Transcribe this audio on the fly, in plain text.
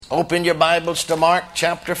Open your Bibles to Mark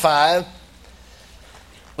chapter 5.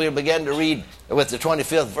 We'll begin to read with the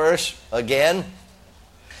 25th verse again.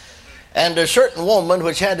 And a certain woman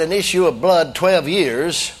which had an issue of blood 12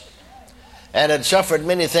 years, and had suffered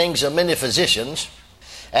many things of many physicians,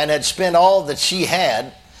 and had spent all that she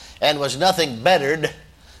had, and was nothing bettered,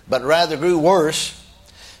 but rather grew worse,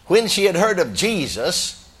 when she had heard of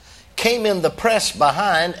Jesus, came in the press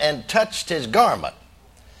behind and touched his garment.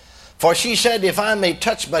 For she said, If I may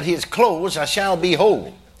touch but his clothes, I shall be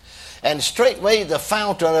whole. And straightway the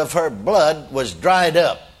fountain of her blood was dried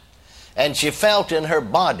up, and she felt in her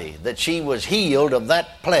body that she was healed of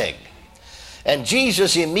that plague. And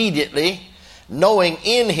Jesus immediately, knowing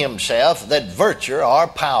in himself that virtue or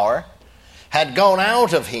power had gone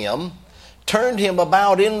out of him, turned him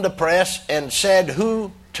about in the press, and said,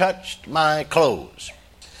 Who touched my clothes?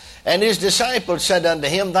 And his disciples said unto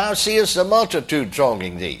him, Thou seest the multitude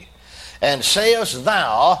thronging thee, and sayest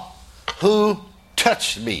thou, Who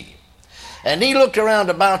touched me? And he looked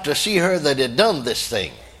around about to see her that had done this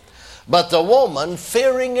thing. But the woman,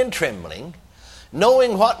 fearing and trembling,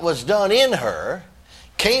 knowing what was done in her,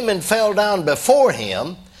 came and fell down before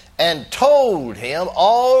him, and told him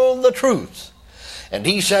all the truth. And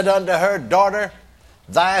he said unto her, Daughter,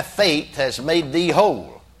 thy faith has made thee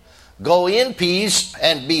whole. Go in peace,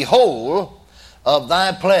 and be whole of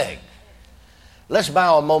thy plague. Let's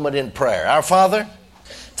bow a moment in prayer. Our Father,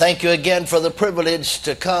 thank you again for the privilege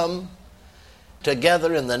to come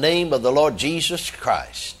together in the name of the Lord Jesus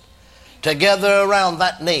Christ. Together around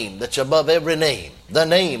that name that's above every name, the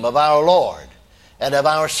name of our Lord and of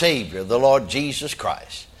our Savior, the Lord Jesus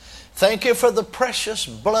Christ. Thank you for the precious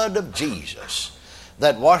blood of Jesus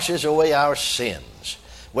that washes away our sins.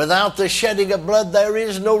 Without the shedding of blood, there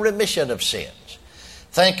is no remission of sins.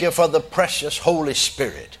 Thank you for the precious Holy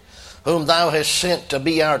Spirit, whom thou hast sent to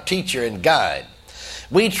be our teacher and guide.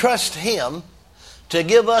 We trust him to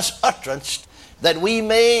give us utterance that we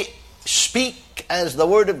may speak, as the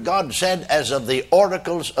Word of God said, as of the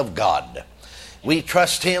oracles of God. We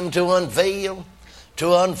trust him to unveil,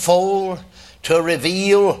 to unfold, to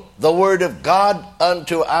reveal the Word of God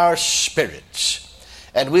unto our spirits.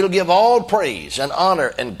 And we'll give all praise and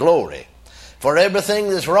honor and glory for everything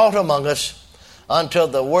that's wrought among us, unto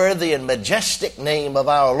the worthy and majestic name of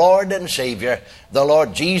our Lord and Savior, the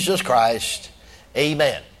Lord Jesus Christ.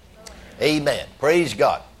 Amen. Amen. Praise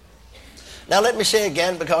God. Now let me say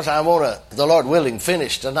again, because I want to, the Lord willing,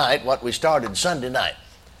 finish tonight what we started Sunday night.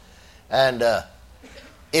 And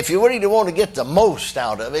if you really want to get the most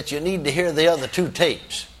out of it, you need to hear the other two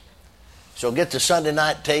tapes. So get the Sunday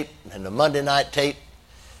night tape and the Monday night tape,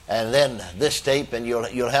 and then this tape, and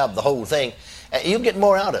you'll have the whole thing. You'll get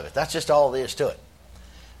more out of it. That's just all there is to it.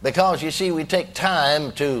 Because, you see, we take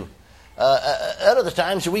time to, out of the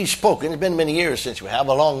times we've spoken, it's been many years since we have,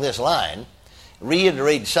 along this line,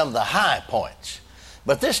 reiterate some of the high points.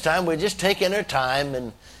 But this time we're just taking our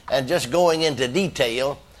time and just going into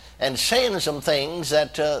detail and saying some things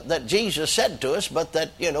that Jesus said to us, but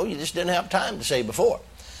that, you just didn't have time to say before.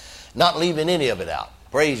 Not leaving any of it out.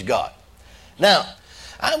 Praise God. Now,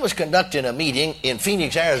 I was conducting a meeting in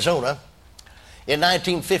Phoenix, Arizona, in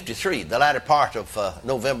 1953, the latter part of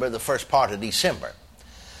November, the first part of December.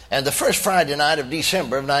 And the first Friday night of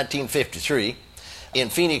December of 1953, in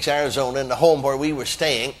Phoenix, Arizona, in the home where we were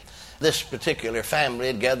staying, this particular family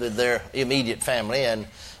had gathered their immediate family and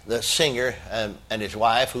the singer and his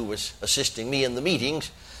wife, who was assisting me in the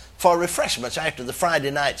meetings, for refreshments after the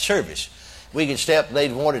Friday night service. We could stay up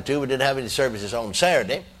late if we wanted to. We didn't have any services on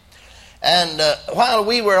Saturday. And while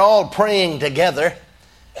we were all praying together,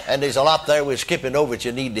 and there's a lot there we're skipping over that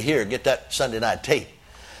you need to hear. Get that Sunday night tape.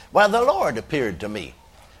 Well, the Lord appeared to me.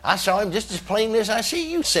 I saw him just as plainly as I see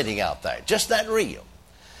you sitting out there. Just that real.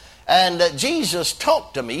 And Jesus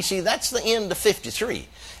talked to me. See, that's the end of 53.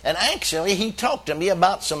 And actually, he talked to me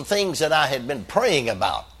about some things that I had been praying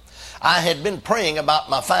about. I had been praying about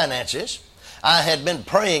my finances. I had been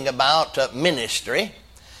praying about ministry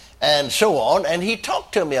and so on. And he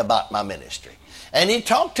talked to me about my ministry. And he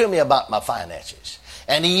talked to me about my finances.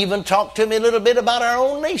 And he even talked to me a little bit about our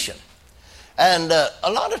own nation. And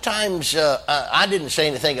a lot of times I didn't say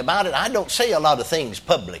anything about it. I don't say a lot of things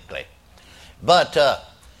publicly. But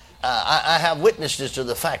I have witnesses to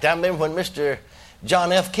the fact. I remember when Mr.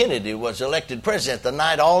 John F. Kennedy was elected president, the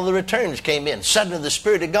night all the returns came in. Suddenly the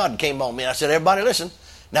Spirit of God came on me. I said, everybody listen.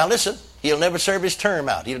 Now listen, he'll never serve his term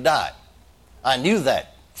out. He'll die. I knew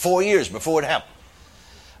that 4 years before it happened.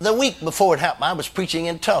 The week before it happened, I was preaching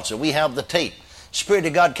in Tulsa. We have the tape. Spirit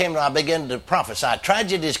of God came and I began to prophesy.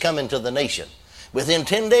 Tragedy is coming to the nation. Within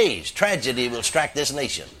 10 days, tragedy will strike this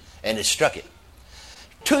nation. And it struck it.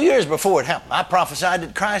 2 years before it happened, I prophesied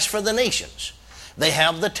at Christ for the Nations. They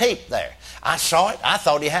have the tape there. I saw it. I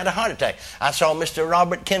thought he had a heart attack. I saw Mr.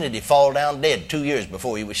 Robert Kennedy fall down dead 2 years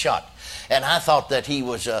before he was shot. And I thought that he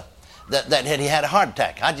was that he had a heart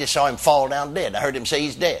attack. I just saw him fall down dead. I heard him say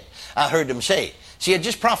he's dead. I heard him say. See, I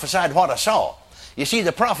just prophesied what I saw. You see,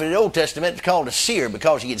 the prophet in the Old Testament is called a seer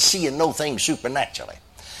because he could see and know things supernaturally.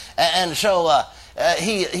 And so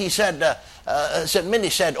he said, many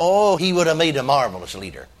said, oh, he would have made a marvelous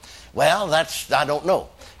leader. Well, I don't know.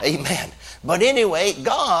 Amen. But anyway,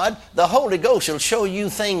 God, the Holy Ghost, will show you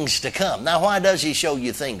things to come. Now, why does he show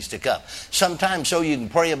you things to come? Sometimes so you can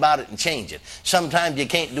pray about it and change it. Sometimes you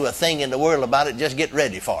can't do a thing in the world about it, just get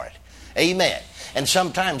ready for it. Amen. And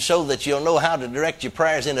sometimes so that you'll know how to direct your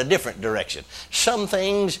prayers in a different direction. Some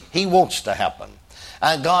things he wants to happen.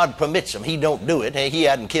 God permits them. He don't do it. He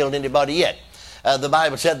hadn't killed anybody yet. The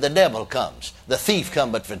Bible said the devil comes. The thief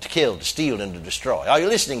comes but to kill, to steal, and to destroy. Are you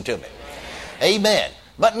listening to me? Amen.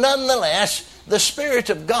 But nonetheless, the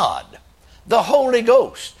Spirit of God, the Holy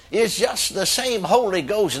Ghost, is just the same Holy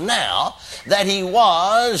Ghost now that he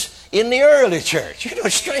was in the early church. You know,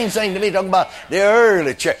 it's a strange thing to me talking about the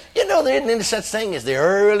early church. You know, there isn't any such thing as the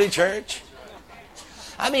early church.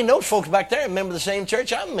 I mean, those folks back there remember the same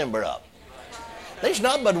church I'm a member of. There's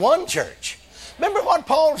not but one church. Remember what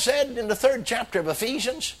Paul said in the 3rd chapter of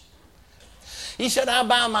Ephesians? He said, I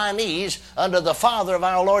bow my knees unto the Father of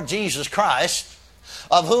our Lord Jesus Christ,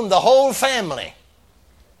 of whom the whole family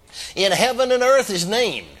in heaven and earth is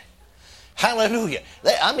named. Hallelujah.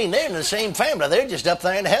 They're in the same family. They're just up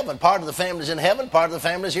there in heaven. Part of the family's in heaven, part of the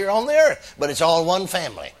family's here on the earth. But it's all one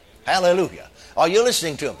family. Hallelujah. Are you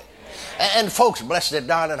listening to me? And folks, bless their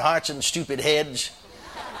darling hearts and stupid heads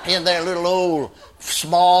in their little old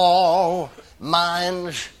small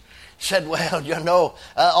minds, said, well, you know,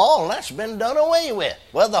 all that's been done away with.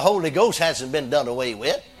 Well, the Holy Ghost hasn't been done away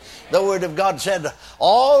with. The Word of God said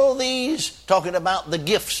all these, talking about the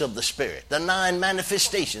gifts of the Spirit, the 9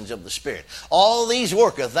 manifestations of the Spirit, all these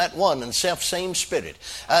worketh that one and self-same Spirit.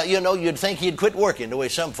 You'd think he'd quit working the way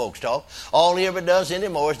some folks talk. All he ever does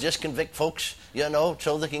anymore is just convict folks,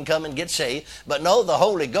 so they can come and get saved. But no, the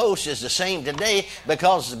Holy Ghost is the same today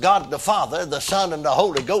because God the Father, the Son, and the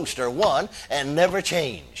Holy Ghost are one and never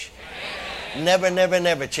change. Never, never,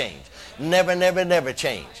 never change. Never, never, never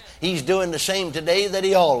change. He's doing the same today that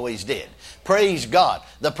he always did. Praise God.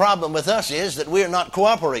 The problem with us is that we're not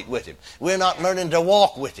cooperating with him. We're not learning to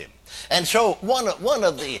walk with him. And so one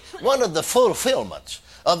of the fulfillments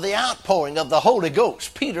of the outpouring of the Holy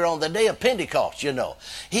Ghost, Peter on the day of Pentecost,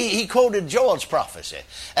 he quoted Joel's prophecy.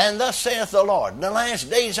 And thus saith the Lord, in the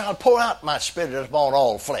last days I'll pour out my Spirit upon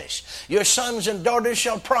all flesh. Your sons and daughters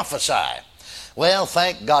shall prophesy. Well,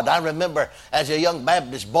 thank God. I remember as a young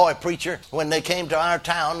Baptist boy preacher when they came to our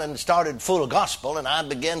town and started full gospel, and I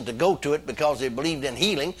began to go to it because they believed in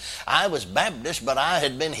healing. I was Baptist, but I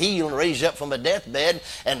had been healed, raised up from a deathbed,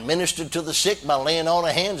 and ministered to the sick by laying on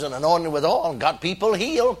of hands and anointing with oil and got people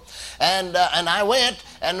healed. And I went,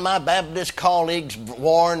 and my Baptist colleagues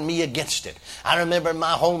warned me against it. I remember in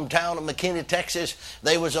my hometown of McKinney, Texas,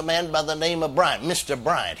 there was a man by the name of Bryant, Mr.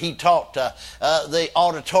 Bryant. He taught the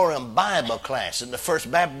auditorium Bible class in the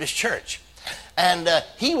First Baptist Church. And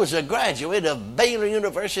he was a graduate of Baylor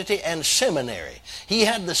University and seminary. He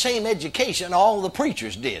had the same education all the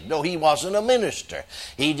preachers did, though he wasn't a minister.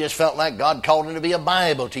 He just felt like God called him to be a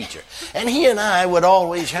Bible teacher. And he and I would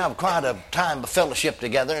always have quite a time of fellowship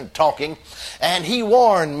together and talking. And he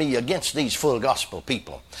warned me against these full gospel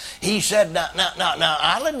people. He said, now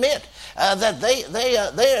I'll admit that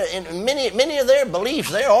they're in many of their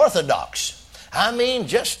beliefs, they're orthodox. I mean,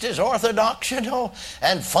 just as orthodox,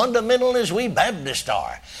 and fundamental as we Baptists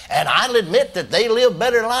are. And I'll admit that they live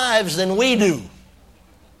better lives than we do.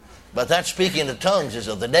 But that speaking of tongues is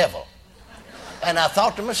of the devil. And I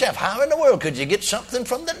thought to myself, how in the world could you get something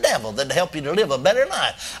from the devil that'd help you to live a better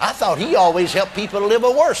life? I thought he always helped people to live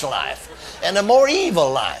a worse life and a more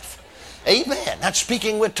evil life. Amen. That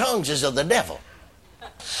speaking with tongues is of the devil.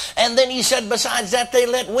 And then he said, besides that, they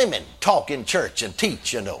let women talk in church and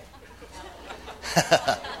teach,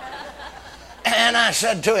 And I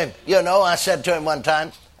said to him, one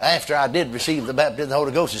time, after I did receive the baptism of the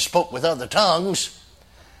Holy Ghost and spoke with other tongues,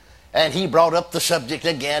 and he brought up the subject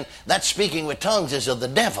again, that speaking with tongues is of the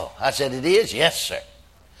devil. I said, it is? Yes, sir.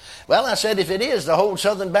 Well, I said, if it is, the whole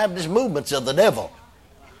Southern Baptist movement's of the devil.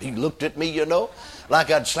 He looked at me, like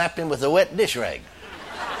I'd slapped him with a wet dish rag.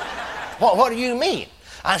 What do you mean?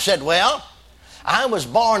 I said, well, I was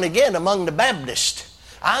born again among the Baptists.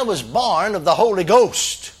 I was born of the Holy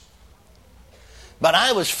Ghost. But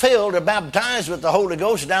I was filled or baptized with the Holy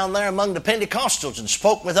Ghost down there among the Pentecostals and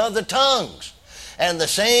spoke with other tongues. And the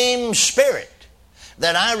same Spirit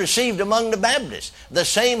that I received among the Baptists, the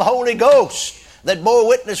same Holy Ghost that bore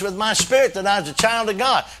witness with my spirit that I was a child of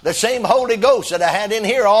God, the same Holy Ghost that I had in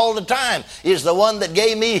here all the time is the one that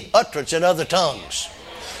gave me utterance in other tongues.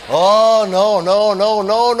 Oh,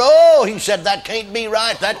 no. He said, that can't be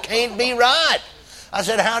right. That can't be right. I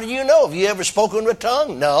said, how do you know? Have you ever spoken with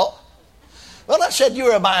tongue? No. Well, I said,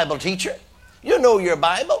 you're a Bible teacher. You know your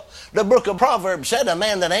Bible. The book of Proverbs said, a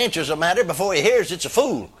man that answers a matter before he hears it's a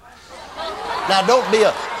fool. Now, don't be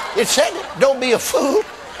a fool.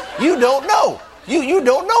 You don't know. You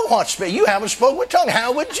don't know what spirit. You haven't spoken with tongue.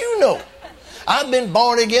 How would you know? I've been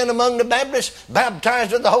born again among the Baptists,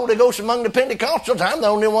 baptized with the Holy Ghost among the Pentecostals. I'm the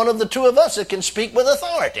only one of the two of us that can speak with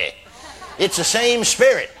authority. It's the same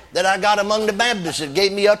Spirit that I got among the Baptists that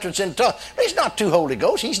gave me utterance in tongues. He's not two Holy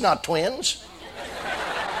Ghosts. He's not twins.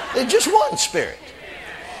 It's just one Spirit.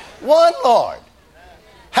 One Lord.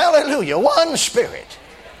 Hallelujah. One Spirit.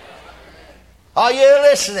 Are you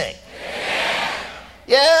listening?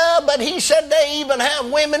 Yeah, but he said they even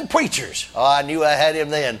have women preachers. Oh, I knew I had him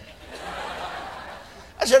then.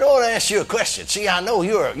 I said, I want to ask you a question. See, I know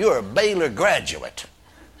you're a Baylor graduate.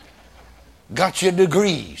 Got your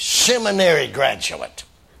degree, seminary graduate.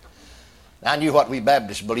 I knew what we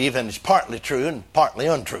Baptists believe, and it's partly true and partly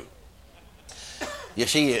untrue. You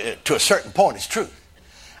see, to a certain point, it's true.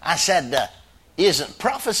 I said, isn't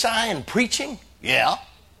prophesying preaching? Yeah.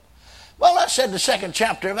 Well, I said the 2nd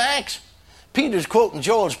chapter of Acts. Peter's quoting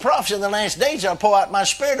Joel's prophecy, in the last days I'll pour out my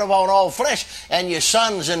Spirit upon all flesh, and your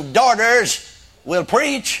sons and daughters will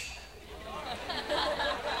preach.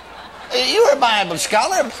 You're a Bible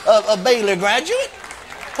scholar, a Baylor graduate.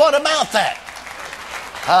 What about that?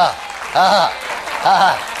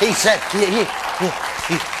 He said,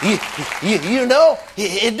 you know,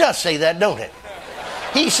 it does say that, don't it?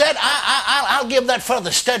 He said, I'll give that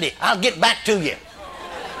further study. I'll get back to you.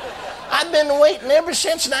 I've been waiting ever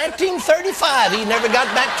since 1935. He never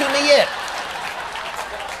got back to me yet.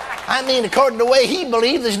 I mean, according to the way he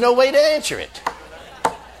believed, there's no way to answer it.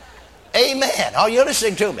 Amen. Are you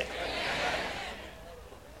listening to me?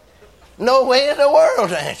 No way in the world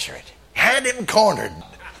to answer it. Had him cornered.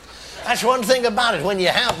 That's one thing about it. When you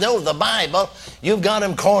know the Bible, you've got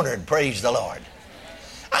him cornered, praise the Lord.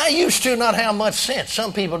 I used to not have much sense.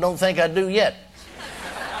 Some people don't think I do yet.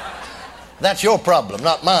 That's your problem,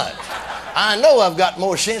 not mine. I know I've got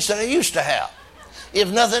more sense than I used to have. If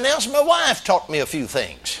nothing else, my wife taught me a few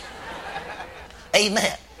things.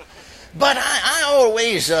 Amen. But I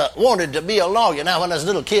always wanted to be a lawyer. Now, when I was a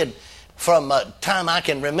little kid, from time I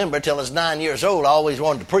can remember till I was 9 years old, I always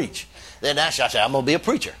wanted to preach. Then I said, I'm going to be a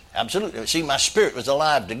preacher. Absolutely. See, my spirit was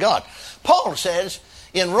alive to God. Paul says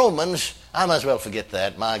in Romans, I might as well forget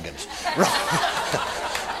that, my goodness.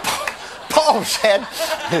 Paul said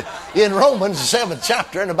in Romans, the 7th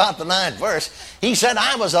chapter, and about the 9th verse, he said,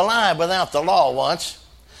 I was alive without the law once,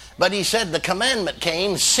 but he said the commandment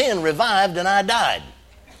came, sin revived, and I died.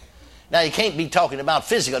 Now, he can't be talking about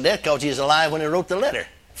physical death because he was alive when he wrote the letter,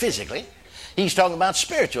 physically. He's talking about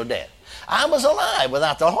spiritual death. I was alive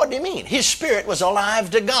without the law. What do you mean? His spirit was alive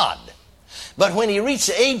to God. But when he reached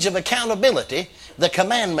the age of accountability, the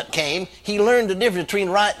commandment came. He learned the difference between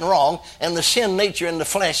right and wrong, and the sin nature in the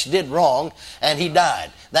flesh did wrong, and he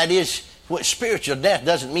died. That is, spiritual death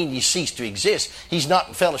doesn't mean he ceased to exist. He's not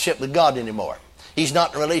in fellowship with God anymore. He's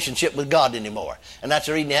not in relationship with God anymore. And that's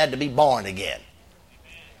the reason he had to be born again.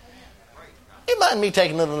 You mind me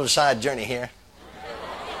taking a little side journey here?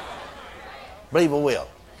 Believe I will.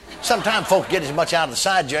 Sometimes folks get as much out of the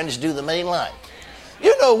side journey as do the main line.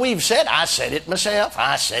 You know, we've said, I said it myself.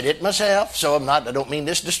 So I don't mean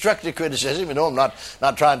this destructive criticism. You know, I'm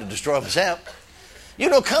not trying to destroy myself. You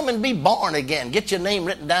know, come and be born again. Get your name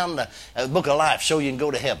written down in the book of life so you can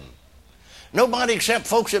go to heaven. Nobody except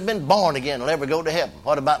folks that have been born again will ever go to heaven.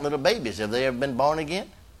 What about little babies? Have they ever been born again?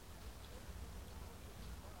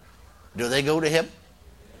 Do they go to heaven?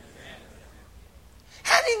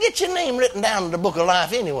 How do you get your name written down in the book of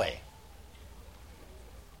life anyway?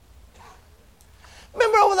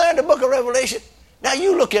 Remember over there in the book of Revelation? Now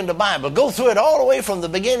you look in the Bible, go through it all the way from the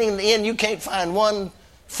beginning to the end. You can't find one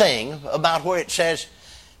thing about where it says,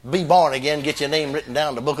 be born again, get your name written down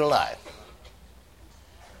in the book of life.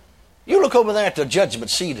 You look over there at the judgment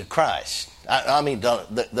seat of Christ. I mean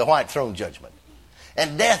the white throne judgment.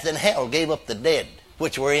 And death and hell gave up the dead,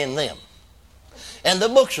 which were in them. And the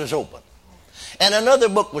books was open. And another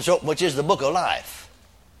book was open, which is the book of life.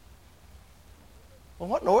 Well,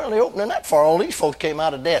 what in the world are they opening that for? All these folks came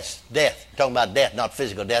out of death. Death. Talking about death, not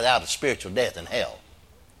physical death, out of spiritual death and hell.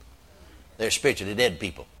 They're spiritually dead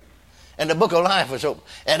people. And the book of life was open.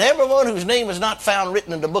 And everyone whose name was not found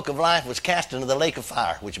written in the book of life was cast into the lake of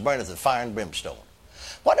fire, which burneth with fire and brimstone.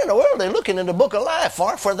 What in the world are they looking in the book of life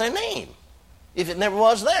for their name? If it never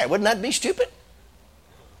was there, wouldn't that be stupid?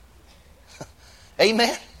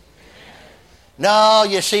 Amen? No,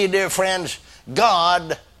 you see, dear friends,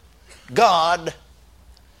 God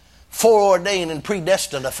foreordained and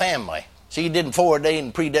predestined a family. See, he didn't foreordain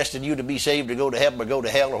and predestine you to be saved or go to heaven or go to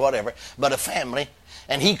hell or whatever, but a family.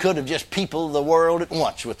 And he could have just peopled the world at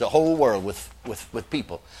once with the whole world with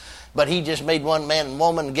people. But he just made one man and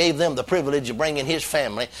woman and gave them the privilege of bringing his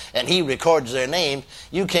family, and he records their names.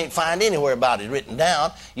 You can't find anywhere about it written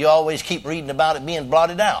down. You always keep reading about it being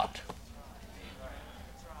blotted out.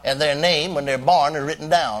 And their name, when they're born, are written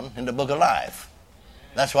down in the book of life.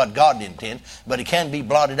 That's what God intends, but it can be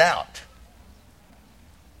blotted out.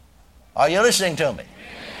 Are you listening to me?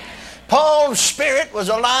 Paul's spirit was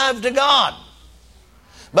alive to God.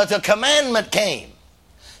 But the commandment came.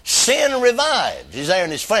 Sin revived. He's there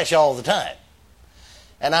in his flesh all the time.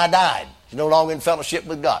 And I died. He's no longer in fellowship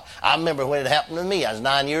with God. I remember when it happened to me. I was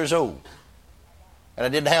 9 years old. And I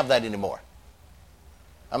didn't have that anymore.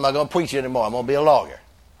 I'm not going to preach anymore. I'm going to be a lawyer.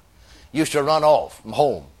 Used to run off from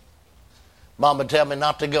home. Mom would tell me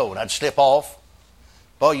not to go, and I'd slip off.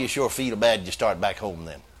 Boy, you sure feel bad you start back home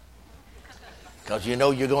then. Because you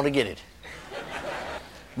know you're going to get it.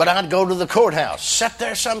 But I'd go to the courthouse, sit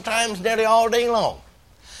there sometimes nearly all day long,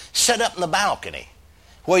 sit up in the balcony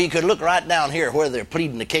where you could look right down here where they're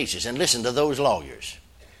pleading the cases and listen to those lawyers.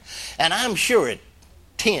 And I'm sure at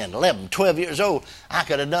 10, 11, 12 years old, I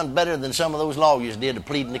could have done better than some of those lawyers did at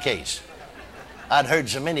pleading the case. I'd heard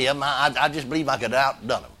so many of them, I just believe I could have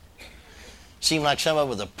outdone them. Seemed like some of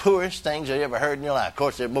them were the poorest things you ever heard in your life. Of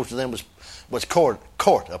course, most of them was court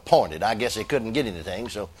appointed. I guess they couldn't get anything,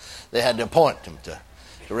 so they had to appoint them to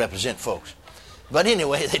represent folks. But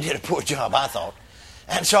anyway, they did a poor job, I thought.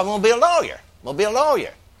 And so I'm going to be a lawyer. I'm going to be a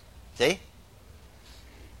lawyer. See?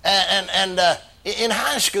 And in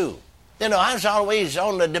high school, you know, I was always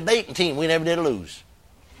on the debating team. We never did lose.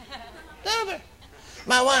 Never.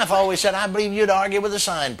 My wife always said, I believe you'd argue with a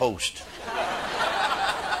signpost.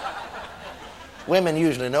 Women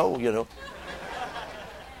usually know, you know.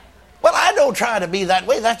 Well, I don't try to be that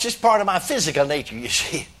way. That's just part of my physical nature, you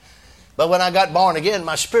see. But when I got born again,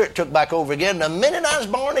 my spirit took back over again. The minute I was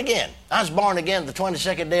born again the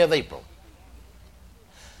 22nd day of April.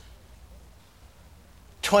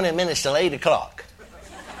 20 minutes till 8 o'clock.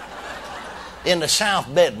 In the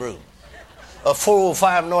south bedroom of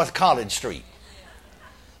 405 North College Street.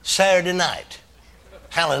 Saturday night.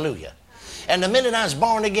 Hallelujah. And the minute I was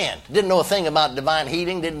born again, didn't know a thing about divine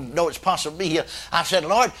healing, didn't know it's possible to be here. I said,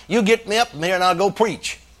 Lord, you get me up from here and I'll go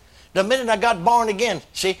preach. The minute I got born again,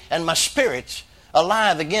 see, and my spirit's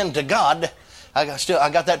alive again to God, I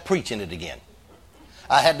got that preaching it again.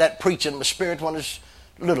 I had that preaching in my spirit when I was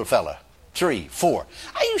a little fella, 3, 4.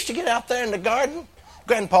 I used to get out there in the garden.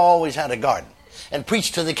 Grandpa always had a garden. And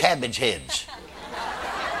preach to the cabbage heads.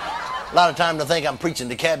 A lot of time to think I'm preaching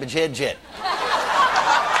to cabbage heads yet.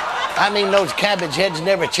 I mean, those cabbage heads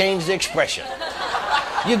never change the expression.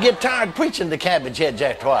 You get tired preaching to cabbage heads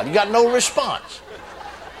after a while. You got no response.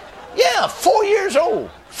 Yeah, 4 years old,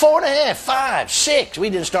 4.5, 5, 6. We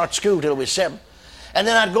didn't start school till we were 7. And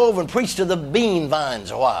then I'd go over and preach to the bean vines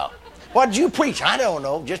a while. What did you preach? I don't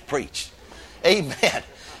know, just preach. Amen.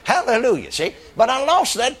 Hallelujah, see? But I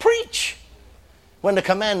lost that preach. When the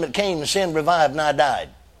commandment came, the sin revived and I died.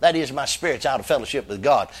 That is, my spirit's out of fellowship with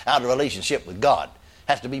God, out of relationship with God.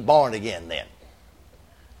 Has to be born again then.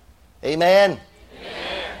 Amen?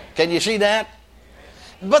 Amen. Can you see that?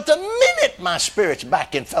 But the minute my spirit's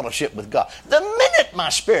back in fellowship with God, the minute my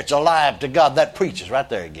spirit's alive to God, that preaches right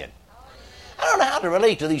there again. I don't know how to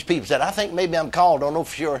relate to these people that I think maybe I'm called, don't know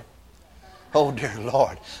for sure. Oh, dear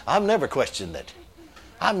Lord, I've never questioned it.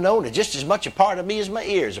 I've known it just as much a part of me as my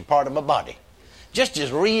ears, a part of my body. Just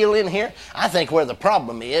as real in here. I think where the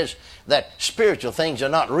problem is that spiritual things are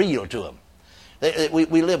not real to them.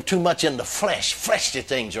 We live too much in the flesh. Fleshly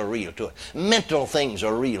things are real to us. Mental things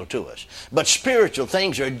are real to us. But spiritual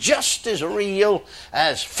things are just as real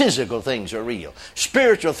as physical things are real.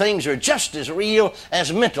 Spiritual things are just as real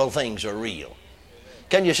as mental things are real.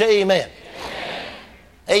 Can you say amen? Amen.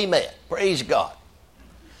 Amen. Praise God.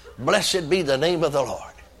 Blessed be the name of the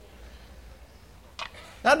Lord.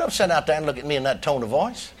 Now don't sit out there and look at me in that tone of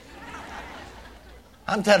voice.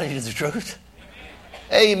 I'm telling you the truth.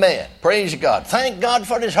 Amen. Praise God. Thank God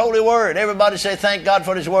for His holy word. Everybody say thank God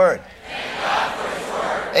for His word. Thank God for His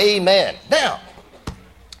word. Amen. Now,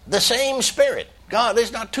 the same Spirit. God,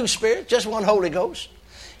 there's not two spirits, just one Holy Ghost.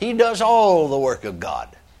 He does all the work of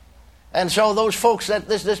God. And so those folks that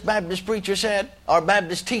this Baptist preacher said, or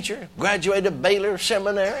Baptist teacher, graduated Baylor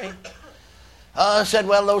Seminary, said,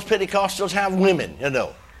 well, those Pentecostals have women, you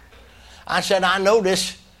know. I said, I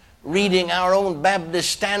notice reading our own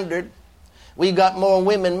Baptist Standard, we've got more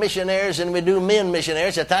women missionaries than we do men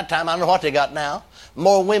missionaries. At that time, I don't know what they got now.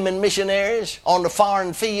 More women missionaries on the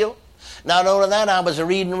foreign field. Not only that, I was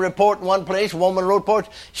reading a report in one place, a woman wrote a report,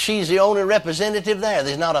 she's the only representative there.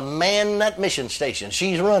 There's not a man in that mission station.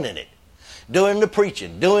 She's running it, doing the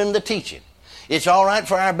preaching, doing the teaching. It's all right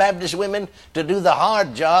for our Baptist women to do the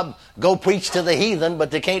hard job, go preach to the heathen,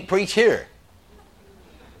 but they can't preach here.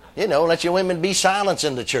 You know, let your women be silent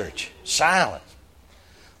in the church. Silent.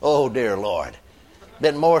 Oh, dear Lord.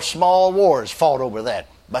 Been more small wars fought over that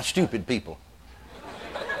by stupid people.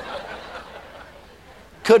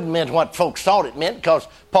 Couldn't mean what folks thought it meant, because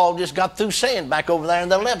Paul just got through saying back over there in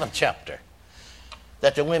the 11th chapter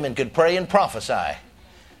that the women could pray and prophesy.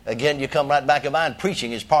 Again, you come right back in mind,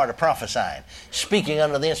 preaching is part of prophesying. Speaking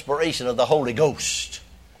under the inspiration of the Holy Ghost.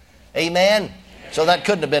 Amen? So that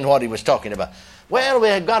couldn't have been what he was talking about. Well, we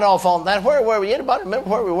had got off on that. Where were we? Anybody remember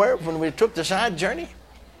where we were when we took the side journey?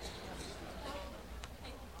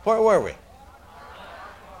 Where were we?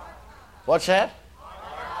 What's that?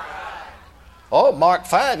 Oh, Mark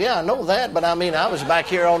 5. Yeah, I know that, but I mean, I was back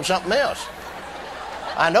here on something else.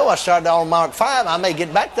 I know I started on Mark 5. I may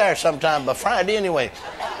get back there sometime by Friday anyway.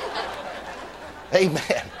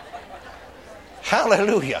 Amen.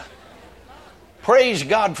 Hallelujah. Praise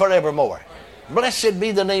God forevermore. Blessed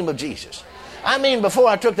be the name of Jesus. I mean, before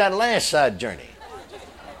I took that last side journey.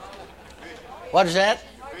 What is that?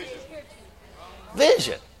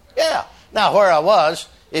 Vision. Yeah. Now, where I was,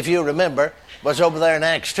 if you remember, was over there in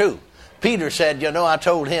Acts 2. Peter said, you know, I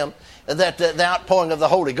told him that the outpouring of the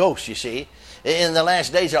Holy Ghost, you see, in the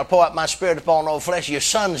last days I'll pour out my Spirit upon all flesh. Your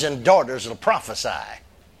sons and daughters will prophesy.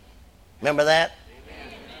 Remember that?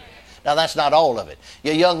 Amen. Now, that's not all of it.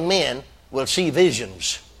 Your young men will see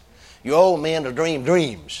visions. Your old men will dream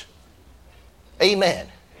dreams. Amen.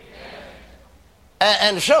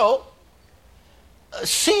 And so,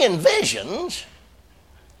 seeing visions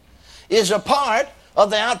is a part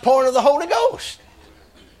of the outpouring of the Holy Ghost.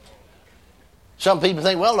 Some people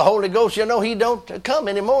think, well, the Holy Ghost, you know, he don't come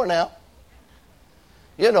anymore now.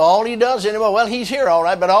 You know, all he does anymore, well, he's here all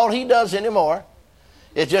right, but all he does anymore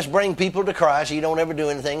is just bring people to Christ. He don't ever do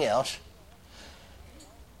anything else.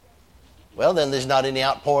 Well, then there's not any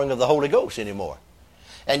outpouring of the Holy Ghost anymore.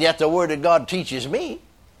 And yet the Word of God teaches me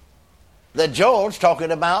that Joel's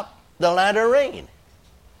talking about the latter rain.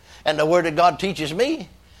 And the Word of God teaches me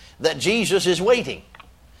that Jesus is waiting.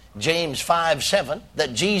 James 5:7,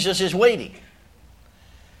 that Jesus is waiting.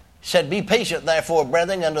 He said, be patient, therefore,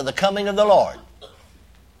 brethren, unto the coming of the Lord.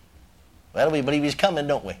 Well, we believe he's coming,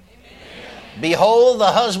 don't we? Amen. Behold,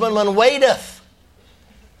 the husbandman waiteth.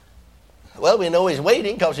 Well, we know he's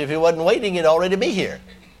waiting, because if he wasn't waiting, he'd already be here.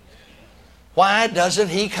 Why doesn't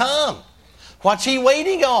he come? What's he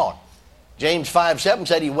waiting on? James 5:7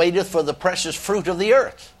 said he waiteth for the precious fruit of the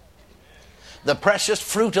earth. The precious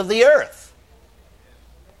fruit of the earth.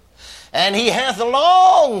 And he hath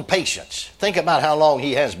long patience. Think about how long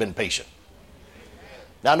he has been patient.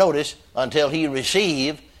 Now notice, until he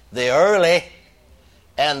receive the early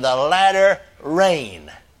and the latter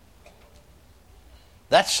rain.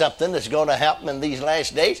 That's something that's going to happen in these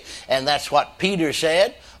last days. And that's what Peter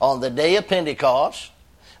said on the day of Pentecost.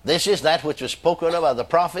 This is that which was spoken of by the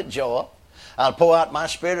prophet Joel. I'll pour out my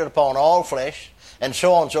Spirit upon all flesh, and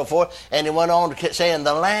so on and so forth. And he went on to say, in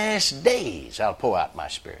the last days I'll pour out my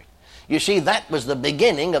Spirit. You see, that was the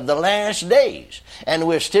beginning of the last days. And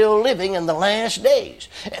we're still living in the last days.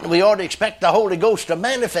 And we ought to expect the Holy Ghost to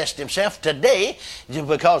manifest himself today,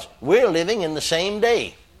 because we're living in the same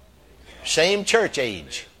day. Same church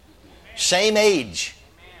age. Same age.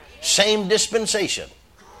 Same dispensation.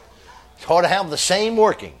 It ought to have the same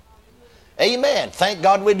working. Amen. Thank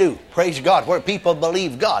God we do. Praise God. Where people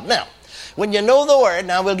believe God. Now, when you know the Word,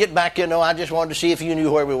 now we'll get back, I just wanted to see if you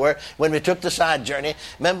knew where we were when we took the side journey.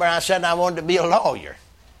 Remember, I said I wanted to be a lawyer.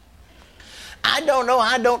 I don't know,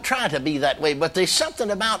 I don't try to be that way, but there's something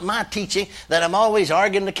about my teaching that I'm always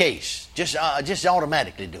arguing the case. Just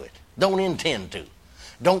automatically do it. Don't intend to.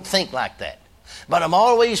 Don't think like that. But I'm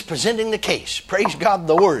always presenting the case. Praise God,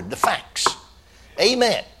 the Word, the facts.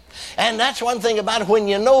 Amen. And that's one thing about it. When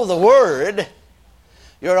you know the Word,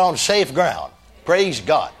 you're on safe ground. Praise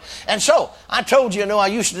God. And so, I told you, I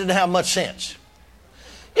used to didn't have much sense.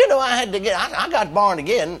 I got born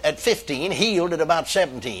again at 15, healed at about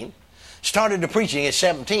 17, started to preaching at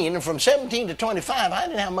 17, and from 17 to 25, I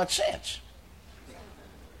didn't have much sense.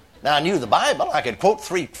 Now, I knew the Bible. I could quote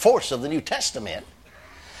 3/4 of the New Testament.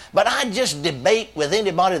 But I'd just debate with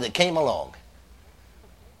anybody that came along.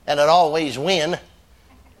 And I'd always win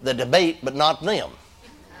the debate, but not them.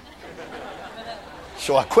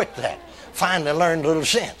 So I quit that. Finally learned a little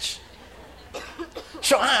sense.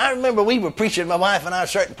 So I remember we were preaching, my wife and I, a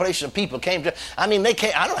certain place, and people came to, they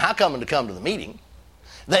came, I don't know how come to come to the meeting.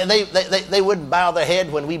 They wouldn't bow their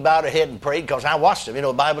head when we bowed our head and prayed, because I watched them.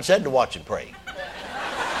 The Bible said to watch and pray.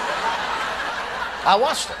 I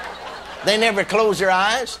watched them. They never closed their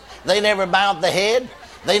eyes. They never bowed their head.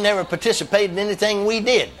 They never participated in anything we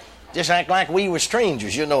did. Just act like we were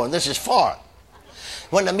strangers, and this is foreign.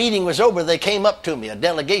 When the meeting was over, they came up to me, a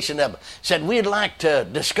delegation of them, said, we'd like to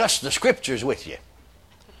discuss the scriptures with you.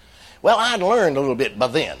 Well, I'd learned a little bit by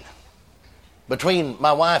then. Between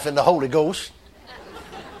my wife and the Holy Ghost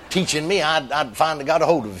teaching me, I'd finally got a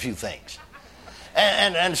hold of a few things.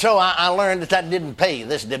 And so I learned that didn't pay,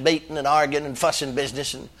 this debating and arguing and fussing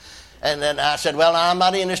business. And then I said, well, I'm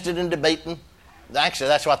not interested in debating. Actually,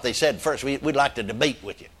 that's what they said first. We'd like to debate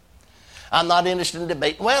with you. I'm not interested in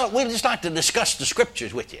debating. Well, we'd just like to discuss the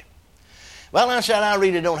scriptures with you. Well, I said, I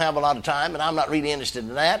really don't have a lot of time, and I'm not really interested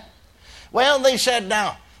in that. Well, they said,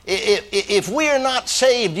 now, if we're not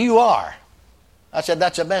saved, you are. I said,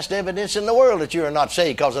 that's the best evidence in the world that you're not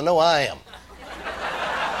saved, because I know I am.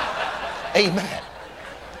 Amen.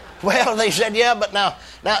 Well, they said, yeah, but now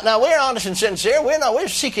we're honest and sincere. We're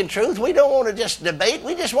seeking truth. We don't want to just debate.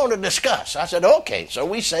 We just want to discuss. I said, okay. So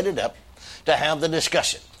we set it up to have the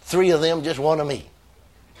discussion. 3 of them, just 1 of me.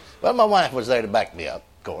 Well, my wife was there to back me up,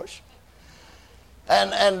 of course.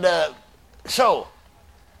 And so,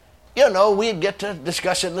 we'd get to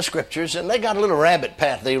discussing the scriptures, and they got a little rabbit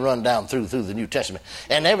path they run down through the New Testament.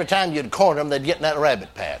 And every time you'd corner them, they'd get in that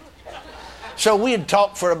rabbit path. So we'd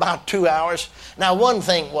talk for about 2 hours. Now, one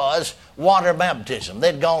thing was water baptism.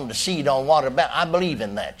 They'd gone to seed on water baptism. I believe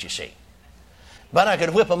in that, you see. But I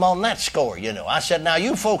could whip them on that score, I said, now,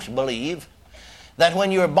 you folks believe that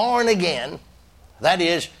when you're born again, that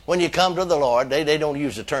is, when you come to the Lord, they don't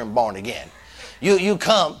use the term born again. You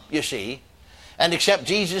come, you see, and accept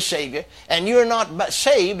Jesus Savior, and you're not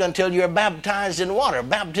saved until you're baptized in water.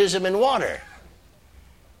 Baptism in water.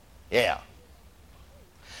 Yeah.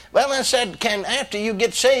 Well, I said, after you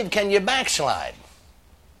get saved, can you backslide?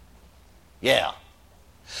 Yeah.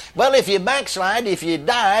 Well, if you backslide, if you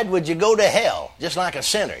died, would you go to hell, just like a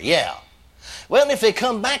sinner? Yeah. Well, if they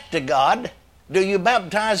come back to God, do you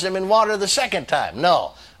baptize them in water the second time?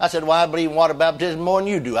 No. I said, well, I believe in water baptism more than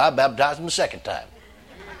you do. I baptize them the second time.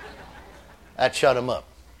 That shut them up.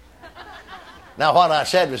 Now, what I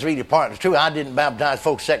said was really part of the truth. I didn't baptize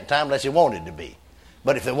folks the second time unless they wanted to be.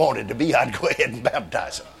 But if they wanted to be, I'd go ahead and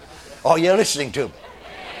baptize them. Are you listening to me?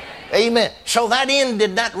 Amen. So that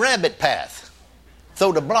ended that rabbit path.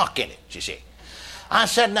 Throw the block in it, you see. I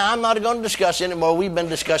said, now, I'm not going to discuss anymore. We've been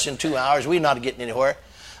discussing 2 hours. We're not getting anywhere.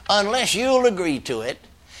 Unless you'll agree to it,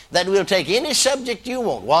 that we'll take any subject you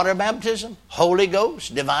want, water baptism, Holy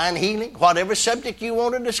Ghost, divine healing, whatever subject you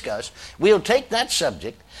want to discuss, we'll take that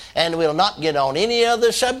subject and we'll not get on any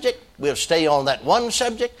other subject. We'll stay on that one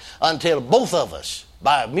subject until both of us,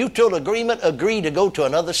 by mutual agreement, agree to go to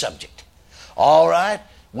another subject. All right,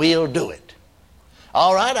 we'll do it.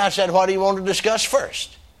 All right, I said, what do you want to discuss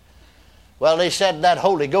first? Well, they said that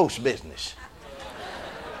Holy Ghost business.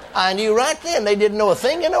 I knew right then they didn't know a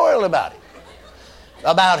thing in the world about it,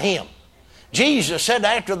 about him. Jesus said,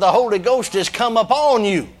 after the Holy Ghost has come upon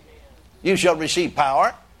you, you shall receive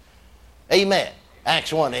power. Amen.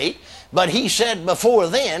 Acts 1:8. But he said before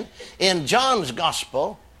then, in John's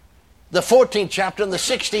Gospel, the 14th chapter and the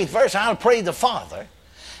 16th verse, I'll pray the Father,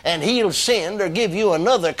 and he'll send or give you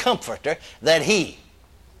another comforter that he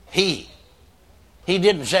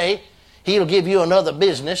didn't say he'll give you another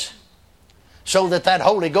business so that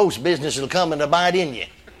Holy Ghost business will come and abide in you.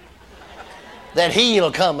 That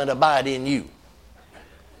he'll come and abide in you.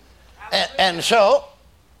 And so,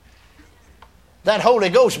 that Holy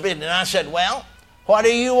Ghost business, I said, well, what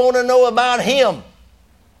do you want to know about him?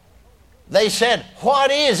 They said,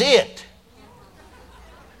 what is it?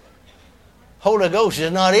 Holy Ghost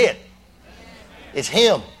is not it. It's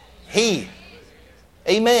him. He.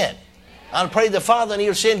 Amen. I'll pray the Father and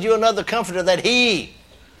he'll send you another comforter that he.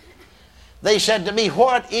 They said to me,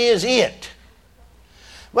 what is it?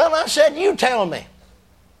 Well, I said, you tell me.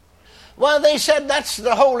 Well, they said, that's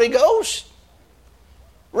the Holy Ghost.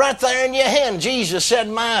 Right there in your hand, Jesus said,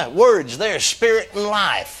 my words, they're spirit and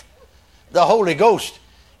life. The Holy Ghost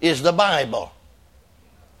is the Bible.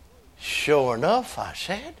 Sure enough, I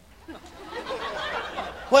said.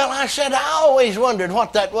 Well, I said, I always wondered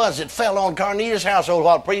what that was that fell on Cornelius' household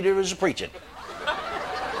while Peter was preaching.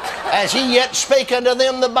 As he yet spake unto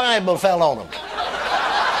them, the Bible fell on them.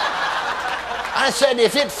 I said,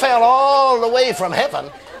 if it fell all the way from heaven,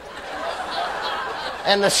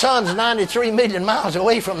 and the sun's 93 million miles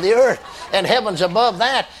away from the earth, and heaven's above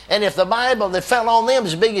that, and if the Bible that fell on them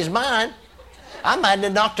is as big as mine, I might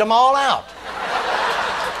have knocked them all out.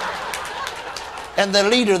 And the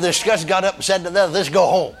leader of the discussion got up and said to the other, let's go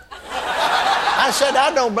home. I said,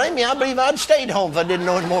 I don't blame you. I believe I'd stayed home if I didn't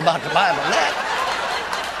know any more about the Bible than that.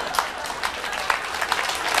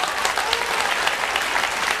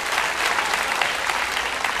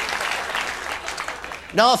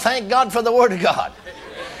 No, thank God for the Word of God.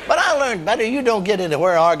 But I learned better. You don't get into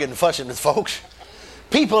where arguing and fussing with folks.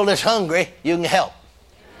 People that's hungry, you can help.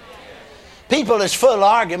 People that's full of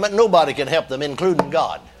argument, nobody can help them, including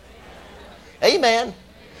God. Amen.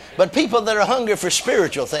 But people that are hungry for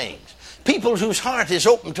spiritual things, people whose heart is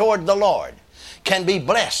open toward the Lord, can be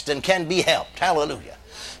blessed and can be helped. Hallelujah.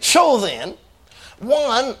 So then,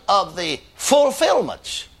 one of the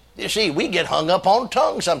fulfillments, you see, we get hung up on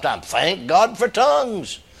tongues sometimes. Thank God for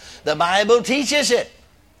tongues. The Bible teaches it.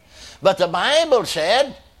 But the Bible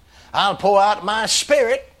said, I'll pour out my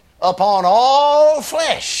Spirit upon all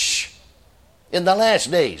flesh in the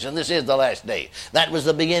last days. And this is the last day. That was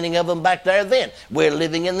the beginning of them back there then. We're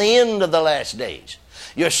living in the end of the last days.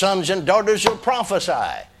 Your sons and daughters will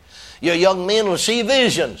prophesy. Your young men will see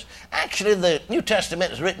visions. Actually, the New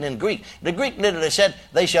Testament is written in Greek. The Greek literally said,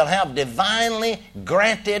 they shall have divinely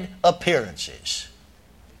granted appearances.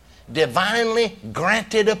 Divinely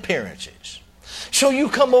granted appearances. So you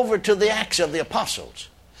come over to the Acts of the Apostles.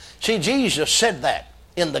 See, Jesus said that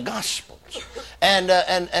in the Gospels. And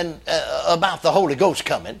about the Holy Ghost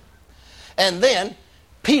coming. And then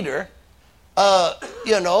Peter,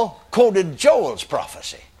 quoted Joel's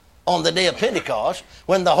prophecy on the day of Pentecost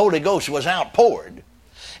when the Holy Ghost was outpoured.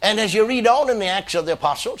 And as you read on in the Acts of the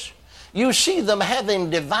Apostles, you see them having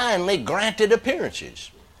divinely granted appearances.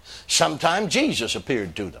 Sometimes Jesus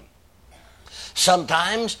appeared to them.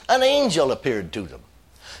 Sometimes an angel appeared to them.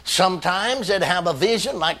 Sometimes they'd have a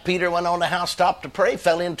vision, like Peter went on the housetop to pray,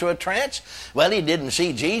 fell into a trance. Well, he didn't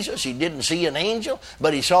see Jesus, he didn't see an angel,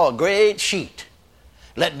 but he saw a great sheet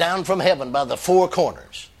let down from heaven by the four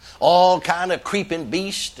corners. All kind of creeping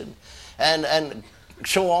beasts and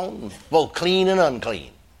so on, both clean and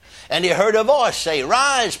unclean. And he heard a voice say,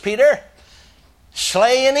 rise, Peter,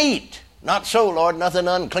 slay and eat. Not so, Lord, nothing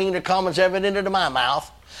unclean or common's ever entered into my mouth.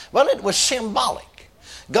 Well, it was symbolic.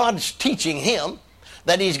 God's teaching him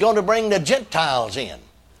that he's going to bring the Gentiles in.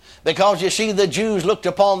 Because, you see, the Jews looked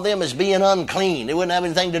upon them as being unclean. They wouldn't have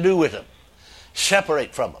anything to do with them.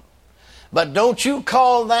 Separate from them. But don't you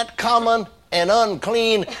call that common and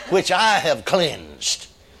unclean which I have cleansed.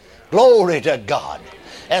 Glory to God.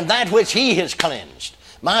 And that which he has cleansed,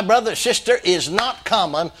 my brother, sister, is not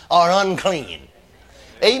common or unclean.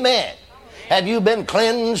 Amen. Have you been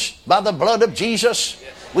cleansed by the blood of Jesus?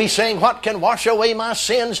 We sing, what can wash away my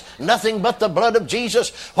sins? Nothing but the blood of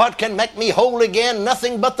Jesus. What can make me whole again?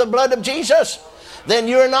 Nothing but the blood of Jesus. Then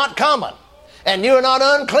you're not common. And you're not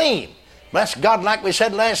unclean. Bless God, like we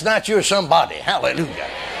said last night, you're somebody. Hallelujah.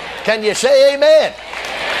 Can you say amen?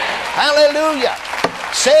 Hallelujah.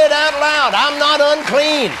 Say it out loud. I'm not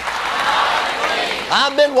unclean.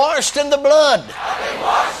 I've been washed in the blood.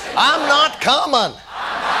 I'm not common.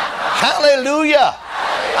 Hallelujah.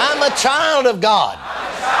 I'm a child of God.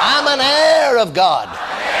 I'm an heir of God.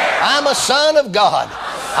 I'm a son of God.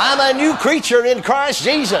 I'm a new creature in Christ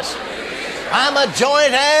Jesus. I'm a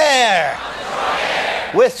joint heir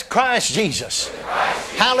with Christ Jesus.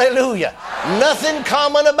 Hallelujah. Nothing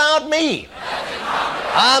common about me.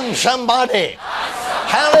 I'm somebody.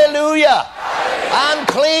 Hallelujah. I'm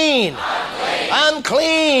clean. I'm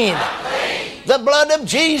clean. The blood of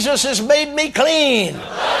Jesus has made me clean.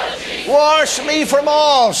 Wash me from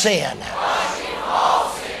all sin.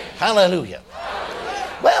 Hallelujah.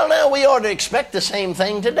 Well, now we ought to expect the same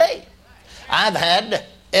thing today. I've had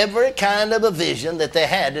every kind of a vision that they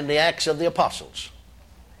had in the Acts of the Apostles.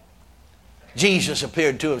 Jesus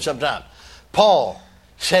appeared to him sometime. Paul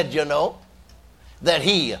said, that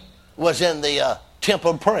he was in the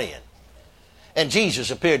temple praying. And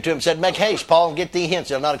Jesus appeared to him and said, make haste, Paul, and get thee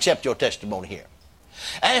hence. I'll not accept your testimony here.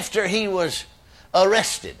 After he was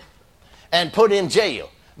arrested and put in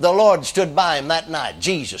jail, the Lord stood by him that night.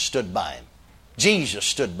 Jesus stood by him. Jesus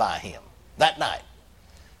stood by him that night.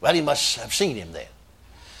 Well, he must have seen him then.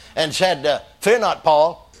 And said, fear not,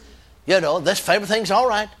 Paul. Everything's all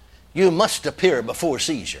right. You must appear before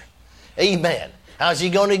Caesar. Amen. How's he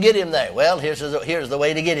going to get him there? Well, here's the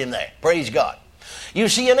way to get him there. Praise God. You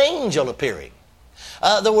see an angel appearing.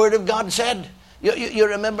 The Word of God said, you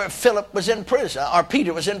remember Philip was in prison, or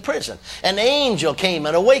Peter was in prison. An angel came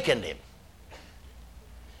and awakened him.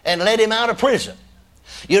 and let him out of prison.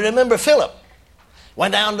 You remember Philip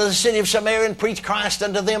went down to the city of Samaria and preached Christ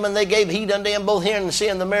unto them, and they gave heed unto him, both hearing and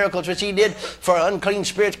seeing the miracles which he did. For unclean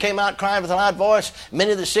spirits came out crying with a loud voice.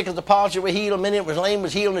 Many of the sick of the palsy were healed, many that was lame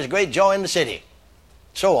was healed, and there was great joy in the city.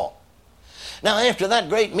 So on. Now, after that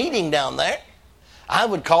great meeting down there, I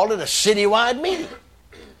would call it a citywide meeting.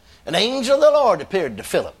 An angel of the Lord appeared to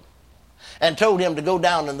Philip and told him to go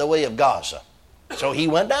down in the way of Gaza. So he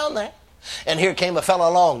went down there, and here came a fellow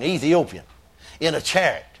along, Ethiopian, in a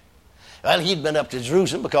chariot. Well, he'd been up to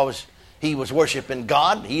Jerusalem because he was worshiping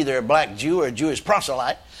God, either a black Jew or a Jewish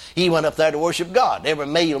proselyte. He went up there to worship God. Every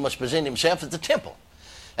male must present himself at the temple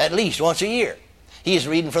at least once a year. He's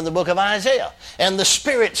reading from the book of Isaiah. And the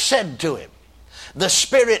Spirit said to him, the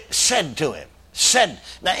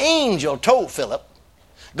angel told Philip,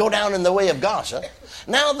 go down in the way of Gaza.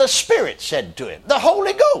 Now the Spirit said to him, the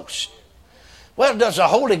Holy Ghost. Well, does the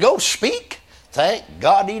Holy Ghost speak? Thank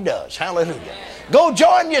God he does. Hallelujah. Go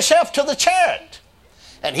join yourself to the chariot.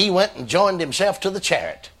 And he went and joined himself to the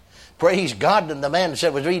chariot. Praise God. And the man was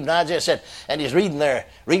reading Isaiah, and he's reading there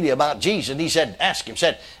really about Jesus. And he said, asked him,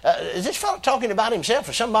 is this fellow talking about himself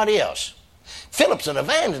or somebody else? Philip's an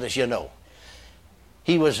evangelist, you know.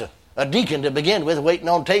 He was a deacon to begin with, waiting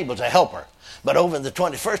on tables, a helper. But over in the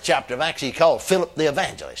 21st chapter of Acts, he called Philip the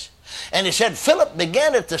evangelist. And he said, Philip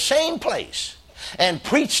began at the same place and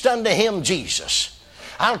preached unto him Jesus.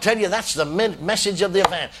 I'll tell you, that's the message of the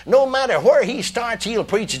evangelist. No matter where he starts, he'll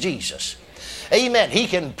preach Jesus. Amen. He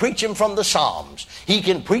can preach him from the Psalms. He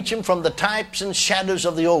can preach him from the types and shadows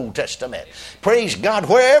of the Old Testament. Praise God.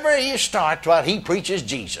 Wherever he starts, while he preaches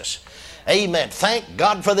Jesus. Amen. Thank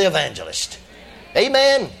God for the evangelist.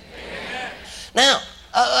 Amen. Amen. Now,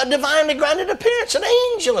 a divinely granted appearance. An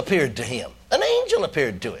angel appeared to him. An angel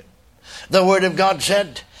appeared to him. The Word of God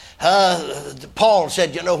said, Paul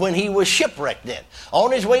said, when he was shipwrecked then,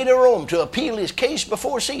 on his way to Rome to appeal his case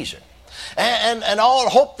before Caesar, and all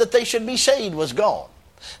hope that they should be saved was gone.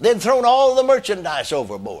 They'd thrown all the merchandise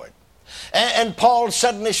overboard. And Paul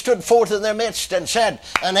suddenly stood forth in their midst and said,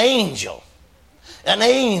 an angel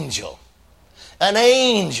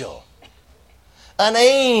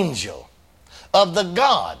of the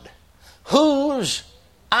God whose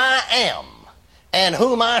I am and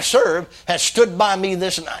whom I serve has stood by me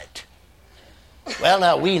this night. Well,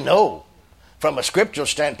 now we know from a scriptural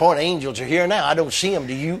standpoint, angels are here now. I don't see them,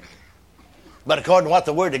 do you? But according to what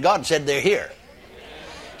the Word of God said, they're here.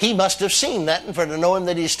 He must have seen that and for to know him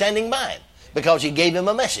that he's standing by him, because he gave him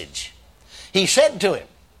a message. He said to him,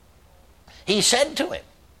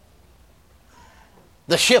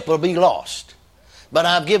 the ship will be lost, but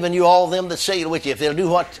I've given you all them that sail with you. If they'll do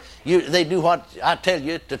what I tell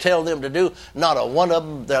you to tell them to do, not a one of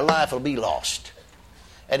them, their life will be lost.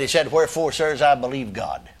 And he said, wherefore, sirs, I believe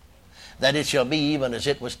God, that it shall be even as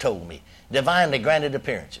it was told me. Divinely granted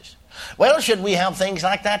appearances. Well, should we have things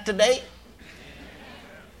like that today?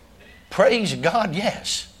 Praise God,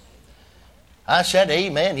 yes. I said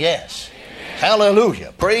amen, yes. Amen.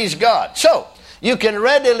 Hallelujah. Praise God. So, you can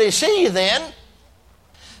readily see then,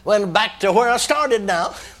 when back to where I started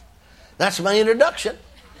now, that's my introduction.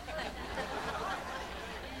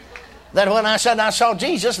 That when I said I saw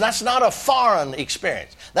Jesus, that's not a foreign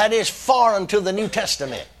experience. That is foreign to the New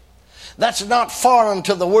Testament. That's not foreign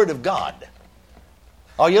to the Word of God.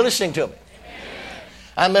 Are you listening to me? Amen.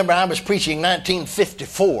 I remember I was preaching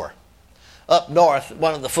 1954 up north,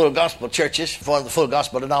 one of the full gospel churches, one of the full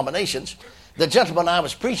gospel denominations. The gentleman I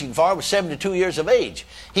was preaching for was 72 years of age.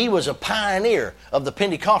 He was a pioneer of the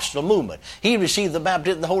Pentecostal movement. He received the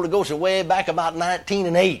baptism of the Holy Ghost way back about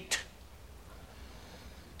 1908.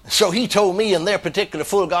 So he told me in their particular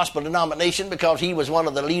full gospel denomination, because he was one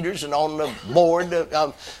of the leaders and on the board,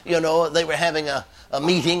 they were having a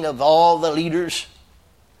meeting of all the leaders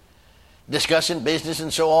discussing business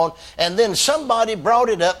and so on. And then somebody brought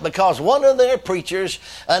it up because one of their preachers,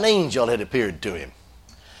 an angel had appeared to him.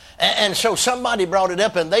 And so somebody brought it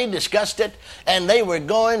up and they discussed it, and they were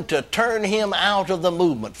going to turn him out of the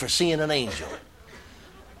movement for seeing an angel.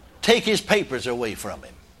 Take his papers away from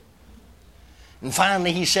him. And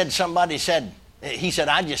finally he said,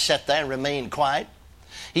 I just sat there and remained quiet.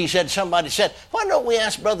 He said, somebody said, why don't we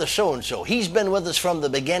ask Brother so-and-so? He's been with us from the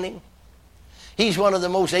beginning. He's one of the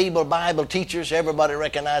most able Bible teachers. Everybody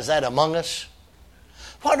recognizes that among us.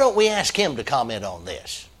 Why don't we ask him to comment on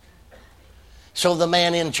this? So the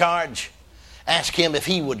man in charge asked him if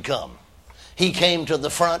he would come. He came to the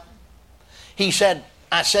front.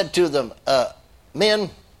 I said to them, men,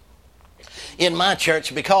 in my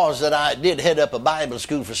church, because that I did head up a Bible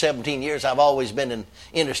school for 17 years, I've always been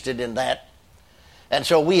interested in that. And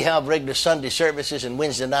so we have regular Sunday services and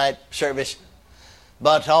Wednesday night service.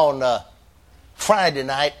 But on Friday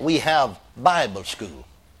night, we have Bible school.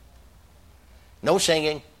 No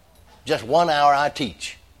singing, just 1 hour I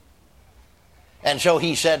teach. And so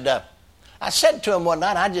he said, I said to him one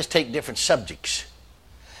night, I just take different subjects.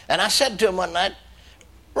 And I said to him one night,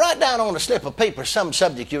 write down on a slip of paper some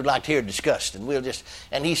subject you'd like to hear discussed.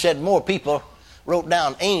 And he said more people wrote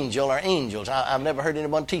down angel or angels. I've never heard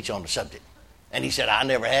anyone teach on the subject. And he said, I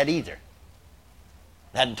never had either.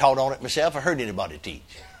 Hadn't taught on it myself or heard anybody teach.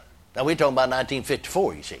 Now we're talking about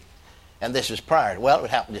 1954, you see. And this is prior. Well, it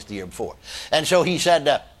happened just the year before. And so he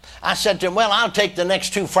said, I said to him, well, I'll take the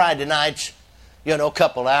next 2 Friday nights, a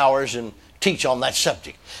couple hours and teach on that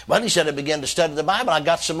subject. Well, he said, I began to study the Bible. I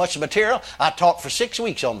got so much material, I taught for 6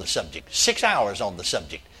 weeks on the subject, 6 hours on the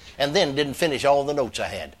subject, and then didn't finish all the notes I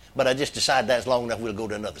had. But I just decided that's long enough, we'll go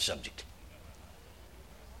to another subject.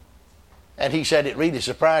 And he said, it really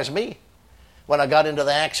surprised me when I got into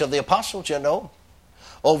the Acts of the Apostles,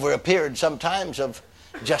 over a period sometimes of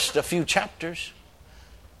just a few chapters.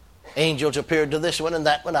 Angels appeared to this one and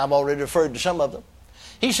that one. I've already referred to some of them.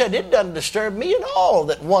 He said, it doesn't disturb me at all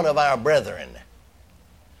that one of our brethren,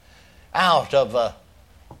 out of,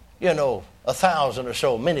 1,000 or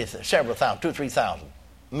so, several thousand, 2,000 or 3,000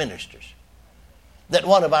 ministers, that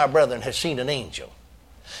one of our brethren has seen an angel.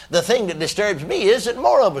 The thing that disturbs me is that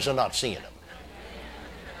more of us are not seeing them.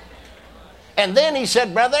 And then he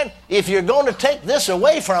said, brethren, if you're going to take this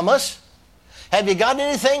away from us, have you got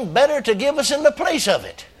anything better to give us in the place of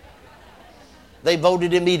it? They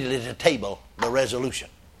voted immediately to table the resolution.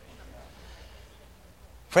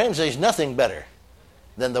 Friends, there's nothing better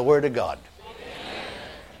than the Word of God. Amen.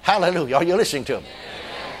 Hallelujah. Are you listening to him?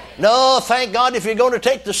 Amen. No, thank God, if you're going to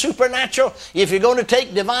take the supernatural, if you're going to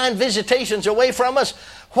take divine visitations away from us,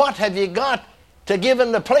 what have you got to give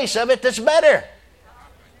in the place of it that's better?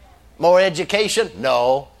 More education?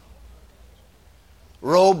 No.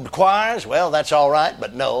 Robed choirs? Well, that's all right,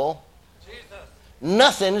 but no.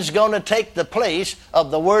 Nothing's going to take the place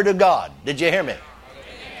of the Word of God. Did you hear me?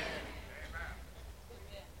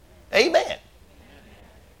 Amen. Amen.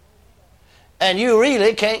 And you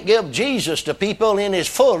really can't give Jesus to people in His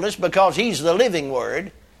fullness, because He's the living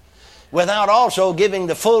Word, without also giving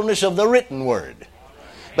the fullness of the written Word.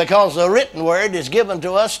 Because the written Word is given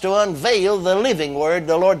to us to unveil the living Word,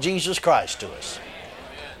 the Lord Jesus Christ, to us.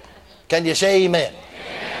 Can you say amen?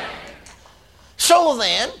 Amen. So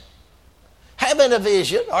then, having a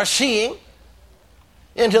vision or seeing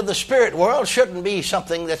into the spirit world shouldn't be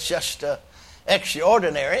something that's just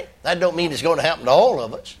extraordinary. That don't mean it's going to happen to all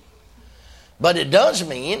of us. But it does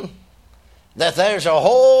mean that there's a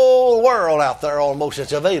whole world out there almost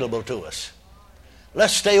that's available to us.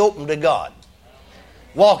 Let's stay open to God.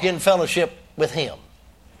 Walk in fellowship with Him.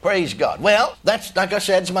 Praise God. Well, that's, like I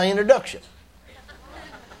said, it's my introduction.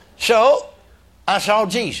 So, I saw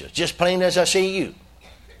Jesus, just plain as I see you.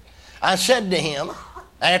 I said to him,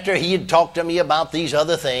 after he had talked to me about these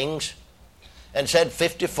other things, and said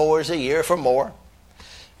 54 is a year for more,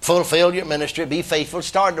 fulfill your ministry, be faithful,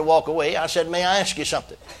 started to walk away, I said, may I ask you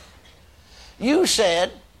something? You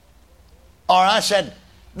said, or I said,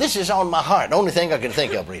 this is on my heart, the only thing I can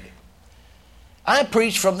think of really. I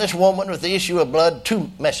preached from this woman with the issue of blood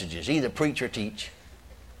 2 messages, either preach or teach.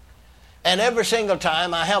 And every single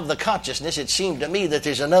time I have the consciousness, it seemed to me that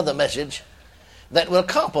there's another message that will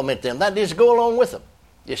complement them. That is, go along with them,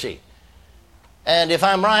 you see. And if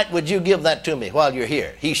I'm right, would you give that to me while you're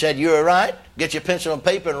here? He said, you're right. Get your pencil and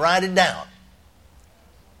paper and write it down.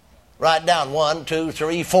 Write down 1, 2,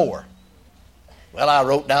 3, 4. Well, I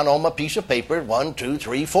wrote down on my piece of paper 1, 2,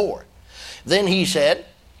 3, 4. Then he said,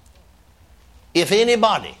 if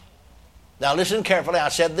anybody, now listen carefully, I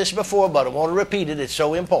said this before, but I want to repeat it, it's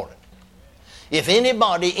so important. If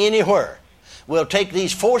anybody anywhere will take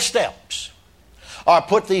these 4 steps or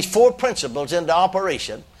put these 4 principles into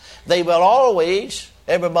operation, they will always,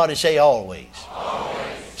 everybody say always.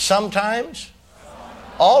 Always. Sometimes?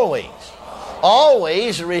 Always.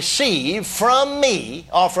 Always receive from me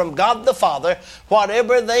or from God the Father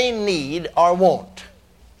whatever they need or want.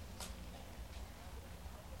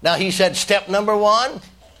 Now he said step number 1.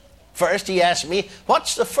 First he asked me,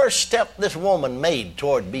 what's the first step this woman made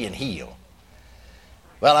toward being healed?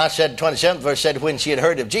 Well, I said, 27th verse said, when she had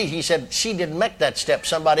heard of Jesus, he said, she didn't make that step.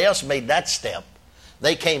 Somebody else made that step.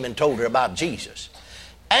 They came and told her about Jesus.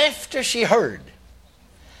 After she heard,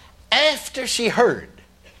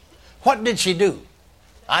 what did she do?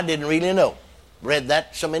 I didn't really know. Read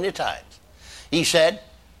that so many times. He said,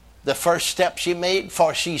 the first step she made,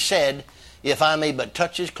 for she said, if I may but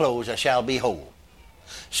touch his clothes, I shall be whole.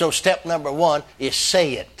 So step number 1 is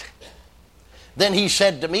say it. Then he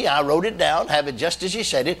said to me, I wrote it down, have it just as he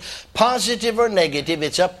said it, positive or negative,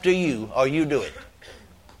 it's up to you, or you do it.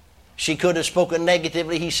 She could have spoken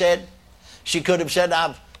negatively, he said. She could have said,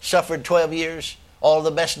 I've suffered 12 years. All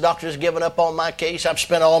the best doctors given up on my case. I've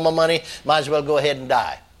spent all my money. Might as well go ahead and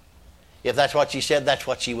die. If that's what she said, that's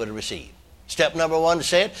what she would have received. Step number 1,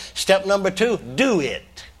 said. Step number 2, do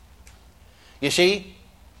it. You see,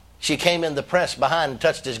 she came in the press behind and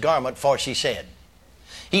touched his garment, for she said.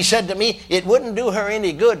 He said to me, it wouldn't do her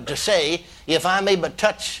any good to say, if I may but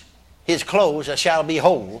touch his clothes, I shall be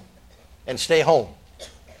whole, and stay home.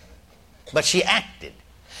 But she acted.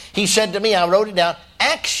 He said to me, I wrote it down,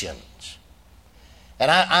 actions. And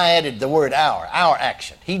I added the word our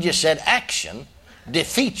action. He just said action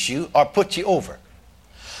defeats you or puts you over.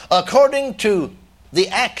 According to the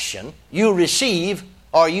action you receive,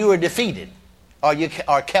 or you are defeated, or you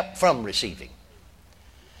are kept from receiving.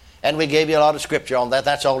 And we gave you a lot of scripture on that.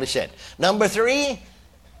 That's all he said. Number 3,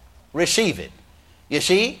 receive it. You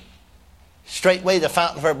see, straightway the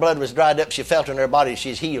fountain of her blood was dried up. She felt in her body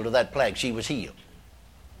she's healed of that plague. She was healed.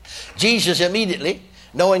 Jesus immediately,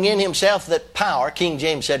 knowing in himself that power, King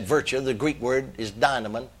James said virtue, the Greek word is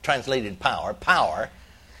dynamon, translated power. Power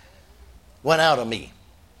went out of me.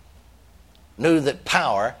 Knew that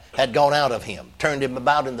power had gone out of him. Turned him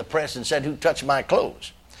about in the press and said, who touched my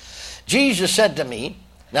clothes? Jesus said to me,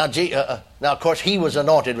 now of course he was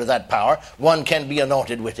anointed with that power. One can be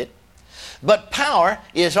anointed with it. But power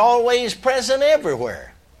is always present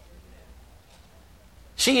everywhere.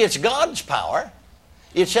 See, it's God's power.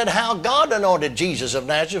 It said how God anointed Jesus of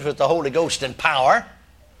Nazareth with the Holy Ghost and power.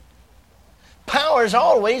 Power is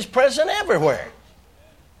always present everywhere.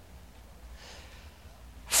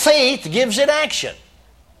 Faith gives it action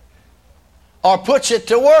or puts it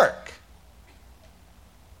to work.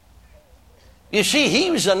 You see, he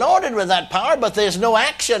was anointed with that power, but there's no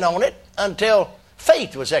action on it until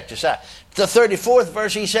faith was exercised. The 34th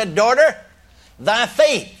verse, he said, daughter, thy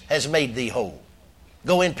faith has made thee whole.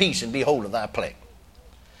 Go in peace and be whole of thy plague.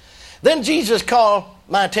 Then Jesus called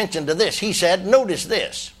my attention to this. He said, notice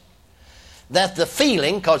this, that the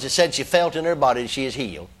feeling, because it said she felt in her body she is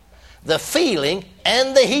healed, the feeling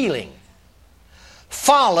and the healing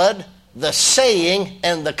followed the saying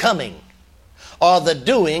and the coming, or the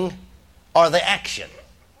doing or the action.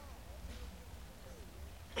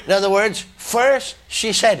 In other words, first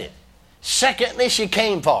she said it. Secondly, she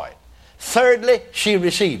came for it. Thirdly, she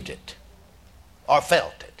received it or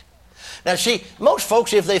felt it. Now see, most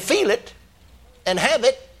folks, if they feel it and have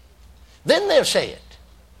it, then they'll say it.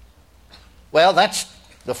 Well, that's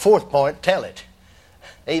the 4th point, tell it.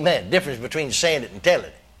 Amen. Difference between saying it and telling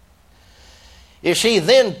it. You see,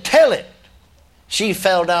 then tell it. She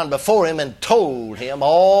fell down before him and told him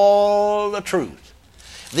all the truth.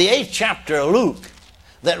 The 8th chapter of Luke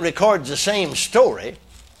that records the same story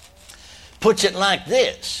puts it like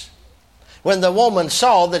this. When the woman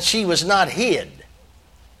saw that she was not hid,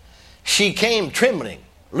 she came trembling,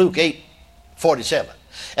 Luke 8:47,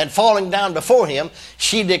 and falling down before him,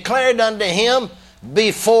 she declared unto him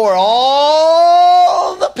before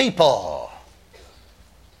all the people.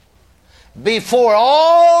 Before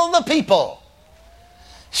all the people.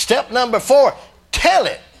 Step number 4, tell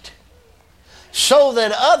it so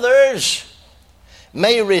that others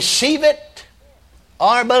may receive it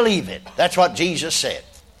or believe it. That's what Jesus said.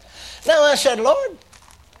 Now I said, Lord,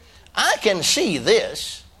 I can see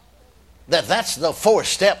this, that's the 4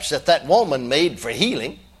 steps that woman made for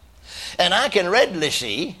healing. And I can readily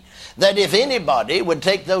see that if anybody would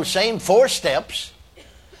take those same 4 steps,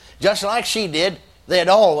 just like she did, they'd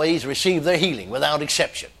always receive their healing without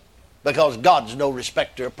exception. Because God's no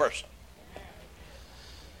respecter of person.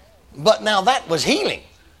 But now that was healing.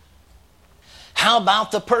 How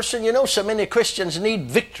about the person, so many Christians need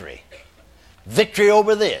victory. Victory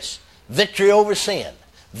over this. Victory over sin.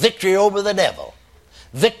 Victory over the devil.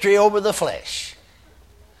 Victory over the flesh.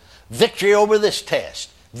 Victory over this test.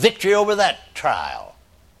 Victory over that trial.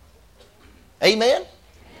 Amen?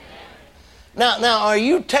 Now, are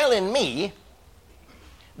you telling me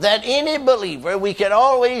that any believer, we can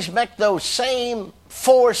always make those same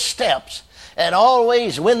 4 steps and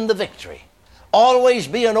always win the victory? Always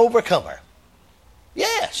be an overcomer?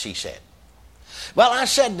 Yes, he said. Well, I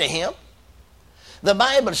said to him, the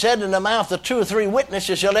Bible said, in the mouth of 2 or 3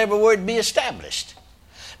 witnesses shall every word be established.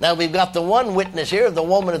 Now we've got the one witness here, the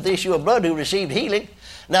woman at the issue of blood who received healing.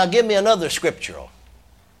 Now give me another scriptural.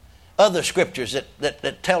 Other scriptures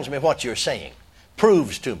that tells me what you're saying.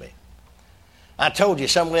 Proves to me. I told you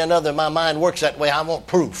some way or another my mind works that way. I want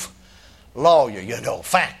proof. Lawyer,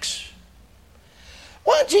 facts.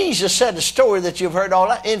 Well, Jesus said a story that you've heard all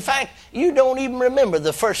that. In fact, you don't even remember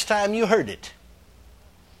the first time you heard it.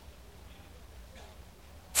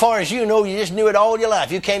 Far as you know, you just knew it all your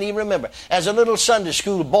life. You can't even remember. As a little Sunday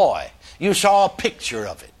school boy, you saw a picture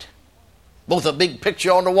of it. Both a big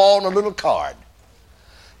picture on the wall and a little card.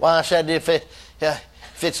 Well, I said, if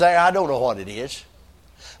it's there, I don't know what it is.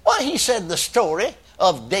 Why, he said the story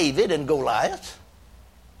of David and Goliath.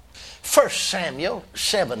 1 Samuel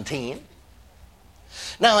 17.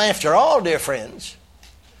 Now, after all, dear friends,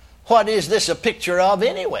 what is this a picture of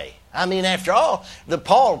anyway? I mean, after all,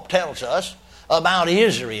 Paul tells us about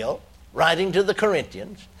Israel, writing to the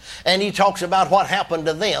Corinthians, and he talks about what happened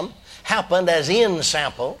to them, happened as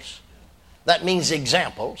ensamples. That means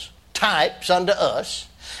examples, types unto us.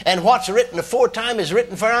 And what's written aforetime is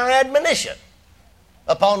written for our admonition,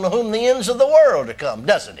 upon whom the ends of the world are come,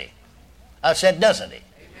 doesn't he? I said, doesn't he?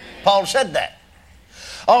 Amen. Paul said that.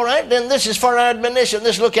 All right, then this is for our admonition.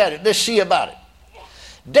 Let's look at it. Let's see about it.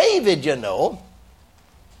 David, you know,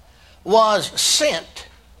 was sent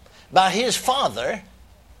by his father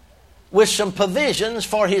with some provisions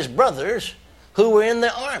for his brothers who were in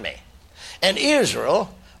the army. And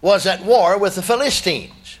Israel was at war with the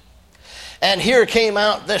Philistines. And here came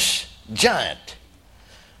out this giant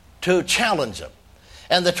to challenge them.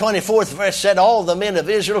 And the 24th verse said, all the men of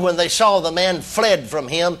Israel, when they saw the man, fled from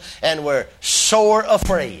him and were sore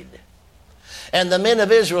afraid. And the men of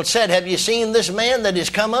Israel said, have you seen this man that is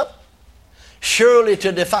come up? Surely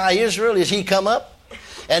to defy Israel is he come up.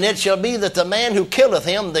 And it shall be that the man who killeth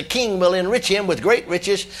him, the king will enrich him with great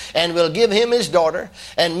riches, and will give him his daughter,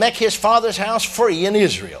 and make his father's house free in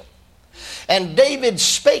Israel. And David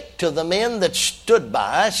spake to the men that stood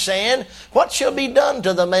by, saying, what shall be done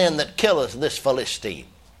to the man that killeth this Philistine,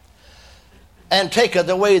 and taketh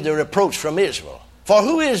away the reproach from Israel? For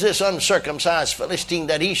who is this uncircumcised Philistine,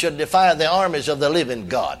 that he should defy the armies of the living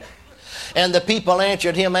God? And the people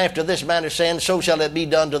answered him after this manner, saying, so shall it be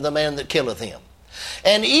done to the man that killeth him.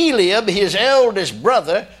 And Eliab, his eldest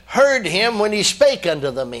brother, heard him when he spake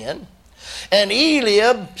unto the men. And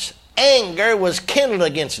Eliab's anger was kindled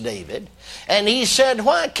against David. And he said,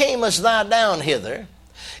 why camest thou down hither?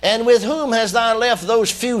 And with whom hast thou left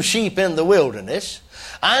those few sheep in the wilderness?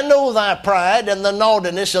 I know thy pride and the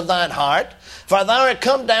naughtiness of thine heart, for thou art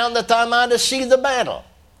come down that thou mightest see the battle.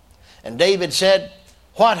 And David said,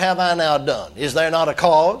 what have I now done? Is there not a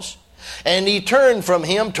cause? And he turned from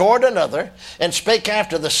him toward another, and spake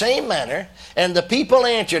after the same manner. And the people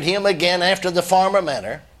answered him again after the former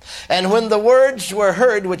manner. And when the words were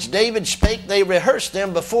heard which David spake, they rehearsed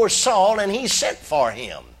them before Saul, and he sent for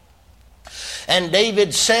him. And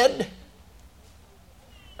David said,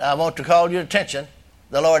 I want to call your attention.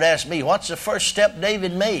 The Lord asked me, what's the first step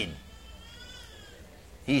David made?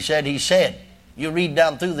 He said. You read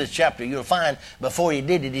down through this chapter, you'll find before he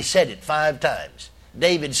did it, he said it 5 times.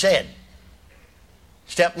 David said.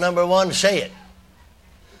 Step number 1, say it.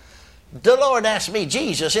 The Lord asked me,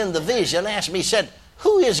 Jesus in the vision asked me, said,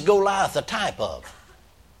 who is Goliath a type of?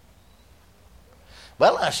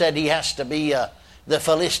 Well, I said he has to be the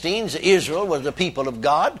Philistines. Israel was the people of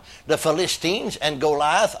God. The Philistines and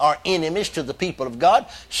Goliath are enemies to the people of God.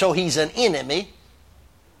 So he's an enemy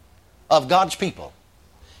of God's people.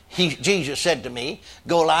 Jesus said to me,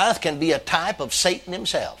 Goliath can be a type of Satan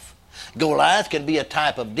himself. Goliath can be a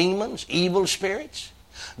type of demons, evil spirits.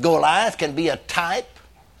 Goliath can be a type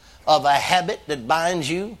of a habit that binds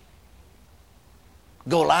you.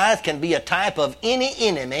 Goliath can be a type of any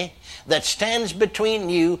enemy that stands between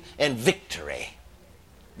you and victory.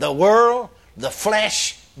 The world, the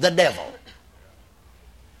flesh, the devil.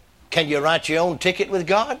 Can you write your own ticket with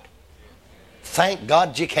God? Thank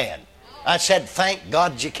God you can. I said, thank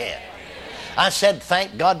God you can. I said,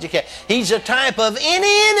 thank God you can. He's a type of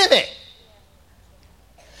any enemy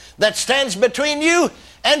that stands between you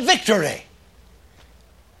and victory.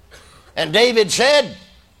 And David said,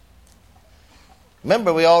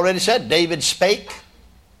 remember we already said, David spake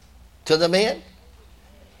to the men.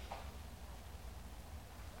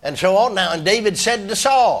 And so on now. And David said to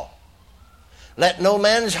Saul, let no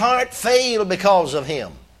man's heart fail because of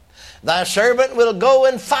him. Thy servant will go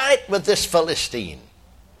and fight with this Philistine.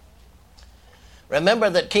 Remember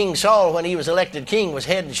that King Saul, when he was elected king, was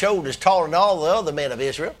head and shoulders taller than all the other men of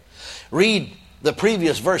Israel. Read the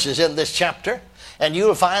previous verses in this chapter, and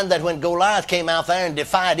you'll find that when Goliath came out there and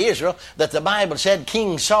defied Israel, that the Bible said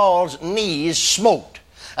King Saul's knees smote.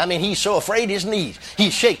 I mean, he's so afraid his knees.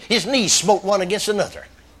 His knees smote one against another.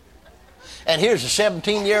 And here's a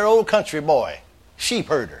 17-year-old country boy, sheep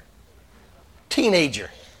herder, teenager.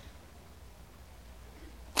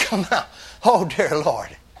 Come on. Oh, dear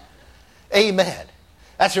Lord. Amen.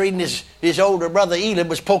 That's the reason his older brother Eliab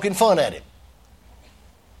was poking fun at him.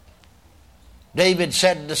 David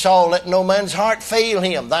said to Saul, let no man's heart fail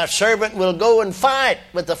him. Thy servant will go and fight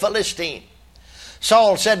with the Philistine.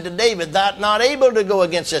 Saul said to David, thou art not able to go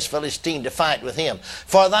against this Philistine to fight with him,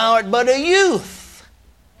 for thou art but a youth,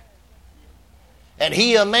 and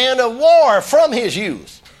he a man of war from his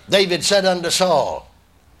youth. David said unto Saul,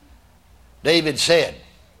 David said,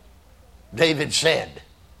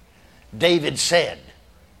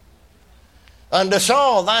 unto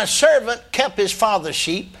Saul, thy servant kept his father's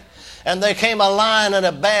sheep, and there came a lion and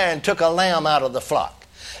a bear and took a lamb out of the flock.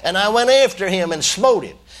 And I went after him and smote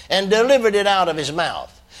him and delivered it out of his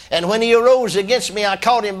mouth. And when he arose against me, I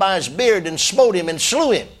caught him by his beard and smote him and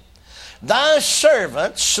slew him. Thy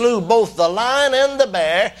servant slew both the lion and the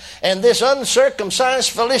bear, and this uncircumcised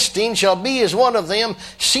Philistine shall be as one of them,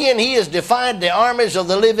 seeing he has defied the armies of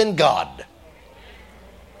the living God.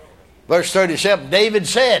 Verse 37, David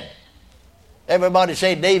said. Everybody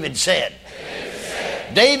say, David said.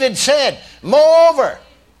 David said, moreover,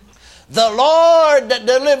 the Lord that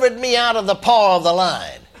delivered me out of the paw of the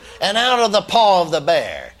lion and out of the paw of the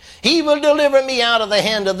bear, he will deliver me out of the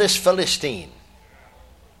hand of this Philistine.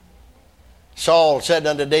 Saul said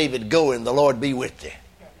unto David, go, and the Lord be with thee.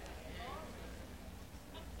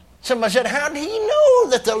 Somebody said, how did he know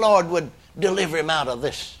that the Lord would deliver him out of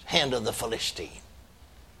this hand of the Philistine?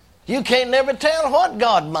 You can't never tell what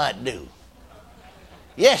God might do.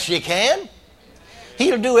 Yes, you can.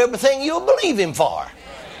 He'll do everything you'll believe him for.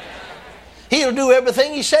 He'll do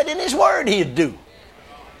everything he said in his word he'd do.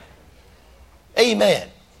 Amen.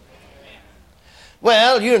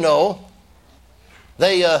 Well, you know,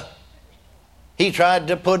 he tried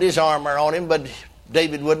to put his armor on him, but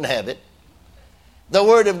David wouldn't have it. The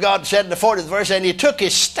word of God said in the 40th verse, and he took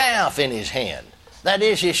his staff in his hand. That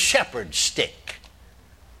is his shepherd's stick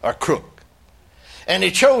or crook. And he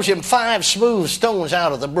chose him 5 smooth stones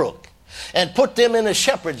out of the brook, and put them in a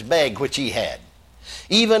shepherd's bag which he had,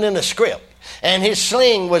 even in a scrip. And his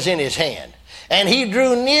sling was in his hand. And he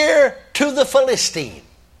drew near to the Philistine.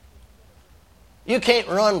 You can't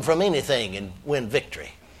run from anything and win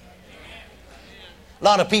victory. A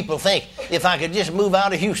lot of people think, if I could just move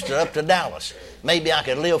out of Houston up to Dallas, maybe I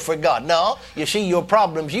could live for God. No, you see, your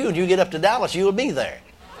problem's you, and you get up to Dallas, you'll be there.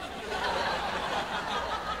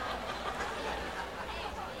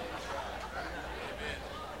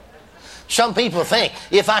 Some people think,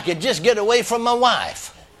 if I could just get away from my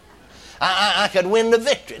wife, I could win the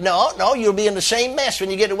victory. No, you'll be in the same mess when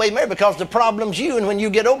you get away from her, because the problem's you, and when you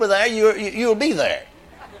get over there, you'll be there.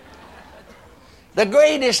 The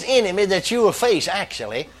greatest enemy that you will face,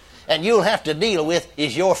 actually, and you'll have to deal with,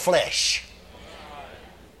 is your flesh.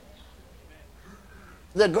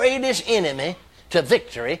 The greatest enemy to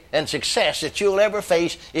victory and success that you'll ever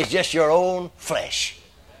face is just your own flesh.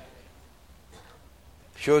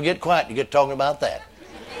 Sure get quiet, you get talking about that.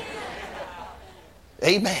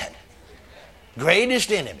 Amen.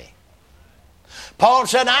 Greatest enemy. Paul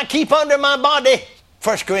said, I keep under my body,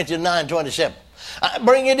 1 Corinthians 9:27. I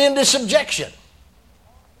bring it into subjection.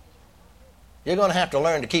 You're going to have to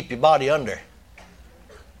learn to keep your body under.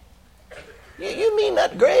 You mean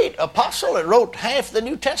that great apostle that wrote half the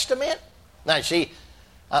New Testament? Now, you see,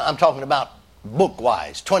 I'm talking about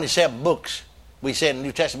book-wise. 27 books. We said in the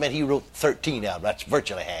New Testament he wrote 13 out. That's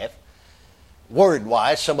virtually half.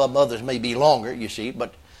 Word-wise, some of them others may be longer, you see,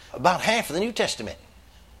 but about half of the New Testament.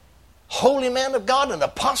 Holy man of God, an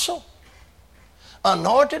apostle,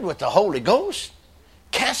 anointed with the Holy Ghost,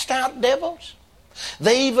 cast out devils.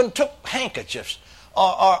 They even took handkerchiefs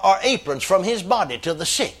or aprons from his body to the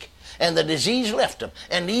sick, and the disease left him,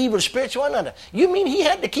 and the evil spirits went under. You mean he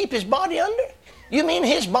had to keep his body under? You mean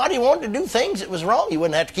his body wanted to do things that was wrong? He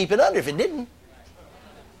wouldn't have to keep it under if it didn't.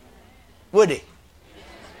 Would he?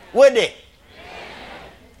 Would he?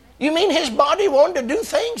 You mean his body wanted to do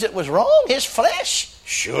things that was wrong? His flesh?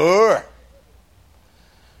 Sure.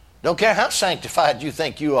 Don't care how sanctified you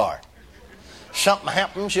think you are. Something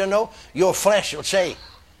happens, you know, your flesh will say,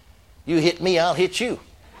 you hit me, I'll hit you.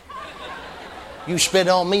 You spit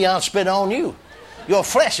on me, I'll spit on you. Your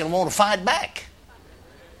flesh will want to fight back.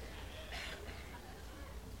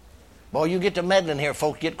 Boy, you get to meddling here,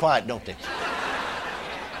 folks get quiet, don't they?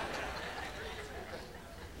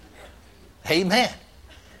 Amen.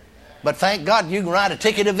 But thank God you can ride a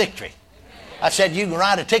ticket of victory. I said you can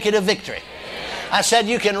ride a ticket of victory. I said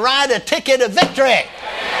you can ride a ticket of victory.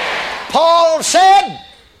 Paul said,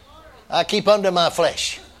 I keep under my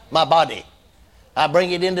flesh, my body. I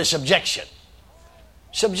bring it into subjection.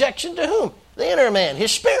 Subjection to whom? The inner man,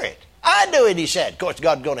 his spirit. I do it, he said. Of course,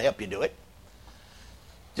 God's going to help you do it.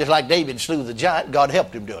 Just like David slew the giant, God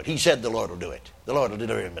helped him do it. He said the Lord will do it. The Lord will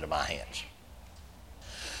deliver him into my hands.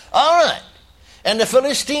 All right. And the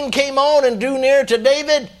Philistine came on and drew near to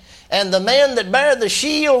David, and the man that bare the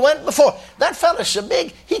shield went before. That fella's so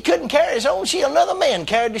big, he couldn't carry his own shield. Another man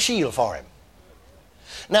carried the shield for him.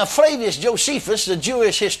 Now, Flavius Josephus, the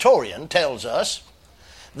Jewish historian, tells us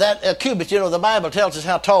that a cubit, the Bible tells us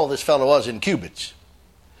how tall this fellow was in cubits.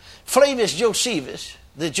 Flavius Josephus,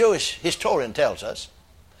 the Jewish historian, tells us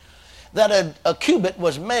that a cubit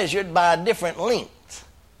was measured by a different length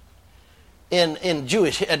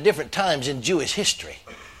at different times in Jewish history.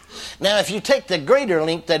 Now, if you take the greater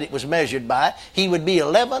length that it was measured by, he would be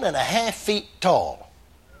 11 and a half feet tall.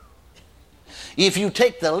 If you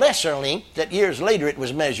take the lesser length that years later it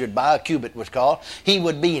was measured by, a cubit was called, he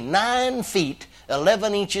would be 9 feet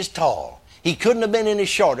 11 inches tall. He couldn't have been any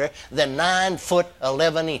shorter than 9 foot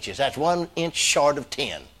 11 inches. That's 1 inch short of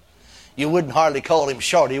 10. You wouldn't hardly call him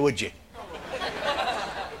shorty, would you?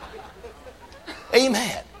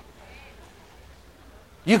 Amen.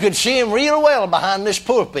 You could see him real well behind this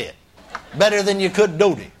pulpit. Better than you could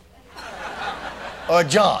Dodie or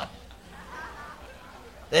John.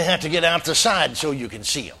 They have to get out the side so you can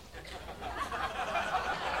see them.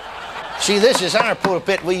 See, this is our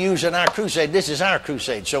pulpit we use in our crusade. This is our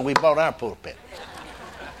crusade, so we bought our pulpit.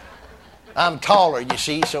 I'm taller, you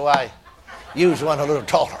see, so I use one a little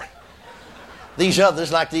taller. These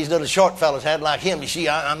others, like these little short fellas had, like him, you see,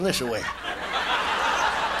 I'm this way.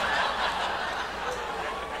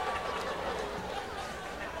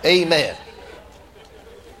 Amen.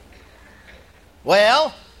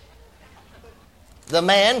 Well, the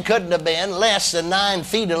man couldn't have been less than 9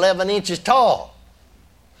 feet 11 inches tall.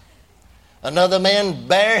 Another man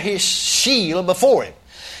bare his shield before him.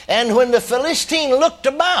 And when the Philistine looked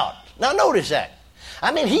about, now notice that.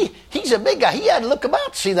 I mean, he's a big guy. He had to look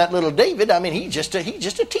about to see that little David. I mean, he's just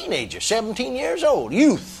a teenager, 17 years old,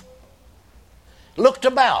 youth. Looked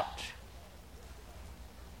about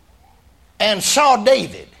and saw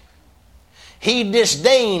David. He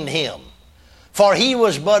disdained him, for he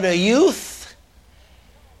was but a youth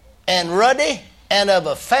and ruddy and of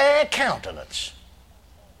a fair countenance.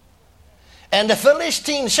 And the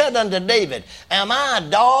Philistine said unto David, Am I a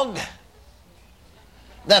dog,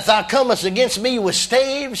 that thou comest against me with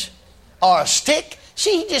staves or a stick?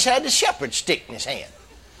 See, he just had the shepherd's stick in his hand.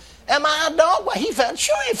 Am I a dog? Well, he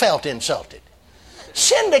felt insulted.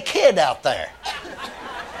 Send a kid out there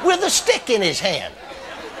with a stick in his hand.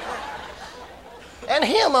 And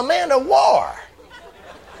him, a man of war.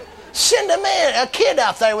 Send a kid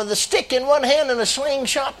out there with a stick in one hand and a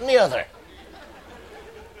slingshot in the other.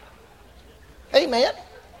 Amen.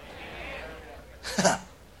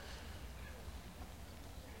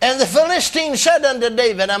 And the Philistine said unto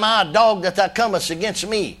David, Am I a dog that thou comest to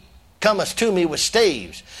me with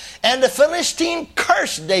staves? And the Philistine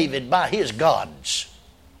cursed David by his gods.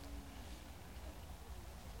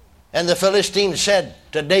 And the Philistine said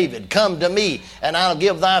to David, Come to me, and I'll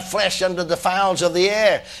give thy flesh unto the fowls of the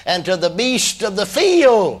air, and to the beasts of the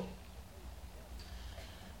field.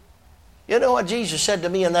 You know what Jesus said to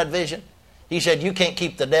me in that vision? He said, You can't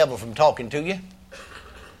keep the devil from talking to you.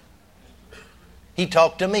 He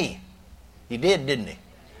talked to me. He did, didn't he?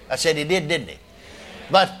 I said he did, didn't he?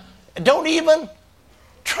 But don't even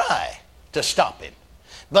try to stop him.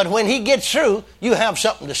 But when he gets through, you have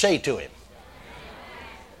something to say to him.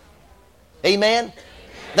 Amen?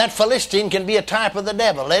 That Philistine can be a type of the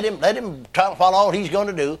devil. Let him tell all he's going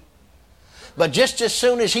to do. But just as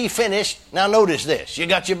soon as he finished, now notice this. You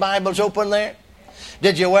got your Bibles open there?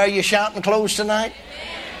 Did you wear your shouting clothes tonight?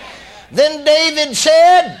 Then David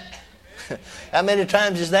said, how many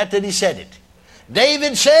times is that he said it?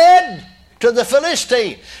 David said to the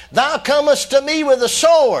Philistine, Thou comest to me with a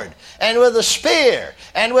sword, and with a spear,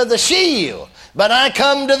 and with a shield, but I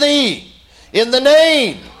come to thee in the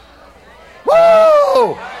name.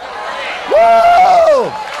 Whoa! Whoa!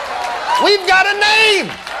 We've got a name!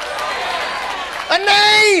 A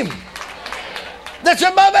name that's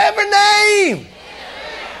above every name.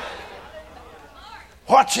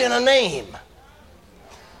 What's in a name?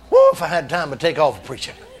 Woo, if I had time to take off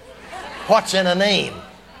preaching. What's in a name?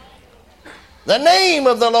 The name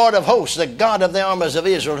of the Lord of hosts, the God of the armies of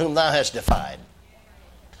Israel, whom thou hast defied.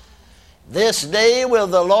 This day will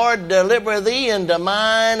the Lord deliver thee into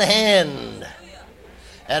mine hand,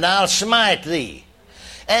 and I'll smite thee,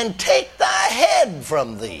 and take thy head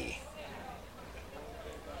from thee.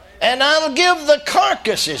 And I'll give the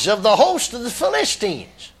carcasses of the host of the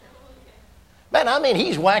Philistines. Man, I mean,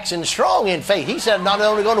 he's waxing strong in faith. He said, not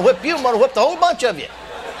only going to whip you, I'm going to whip the whole bunch of you.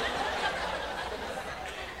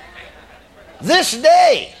 This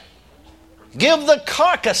day, give the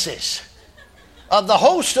carcasses of the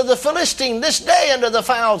host of the Philistine this day unto the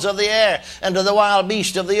fowls of the air and to the wild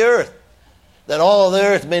beasts of the earth. that all the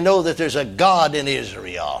earth may know that there's a God in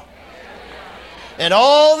Israel. And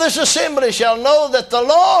all this assembly shall know that the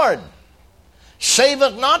Lord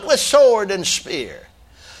saveth not with sword and spear,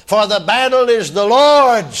 for the battle is the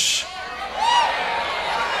Lord's.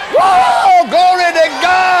 Whoa! Glory to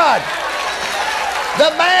God!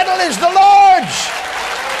 The battle is the Lord's.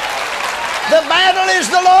 The battle is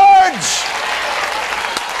the Lord's.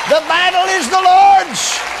 The battle is the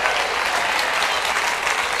Lord's.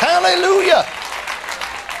 Hallelujah.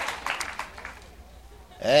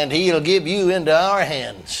 And he'll give you into our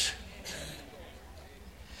hands.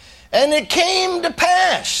 And it came to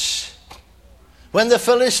pass when the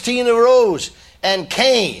Philistine arose and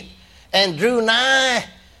came and drew nigh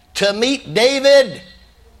to meet David.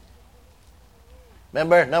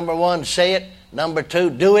 Remember, number one, say it. Number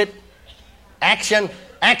two, do it. Action.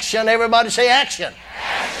 Action. Everybody say action.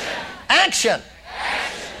 Action. Action.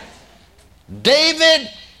 Action. David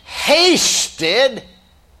hasted.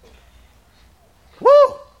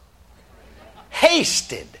 Woo!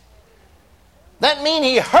 Hasted. That means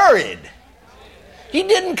he hurried. He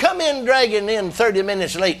didn't come in dragging in 30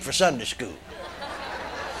 minutes late for Sunday school.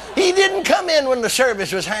 He didn't come in when the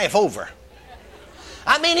service was half over.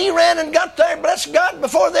 I mean, he ran and got there, bless God,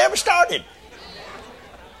 before they ever started.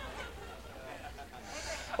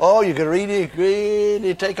 Oh, you could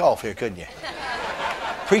really take off here, couldn't you?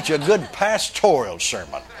 Preach a good pastoral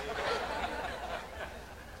sermon.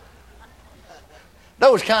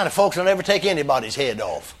 Those kind of folks will never take anybody's head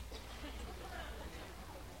off.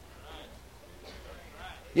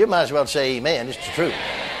 You might as well say amen. It's the truth.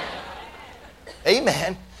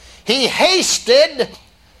 Amen. He hasted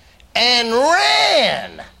and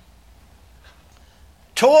ran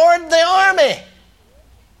toward the army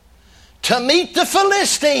to meet the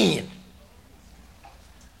Philistine.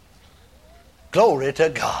 Glory to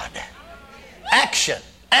God. Action.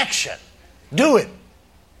 Action. Do it.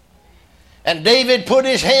 And David put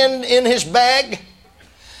his hand in his bag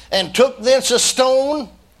and took thence a stone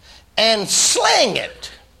and slang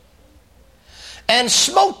it and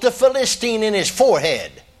smote the Philistine in his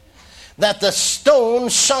forehead, that the stone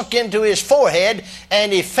sunk into his forehead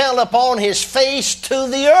and he fell upon his face to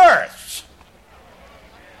the earth.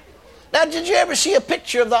 Now, did you ever see a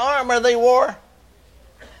picture of the armor they wore?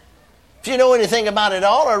 If you know anything about it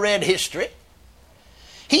all or read history,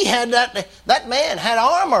 he had that man had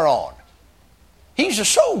armor on. He's a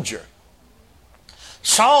soldier.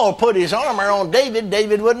 Saul put his armor on David.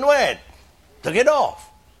 David wouldn't wear it. Took it off.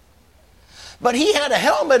 But he had a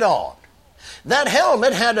helmet on. That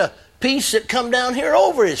helmet had a piece that come down here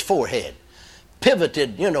over his forehead.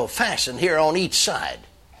 Pivoted, fastened here on each side.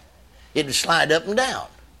 It would slide up and down.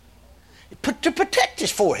 To protect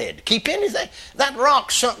his forehead, to keep anything. That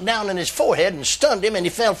rock sunk down in his forehead and stunned him and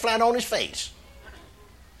he fell flat on his face.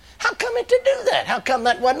 How come it to do that? How come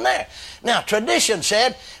that wasn't there? Now, tradition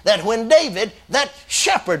said that when David, that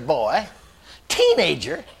shepherd boy,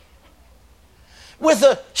 teenager, with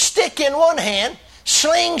a stick in one hand,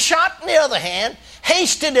 slingshot in the other hand,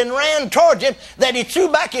 hasted and ran towards him, that he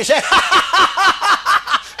threw back his head,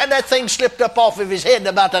 and that thing slipped up off of his head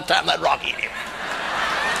about the time that rock hit him.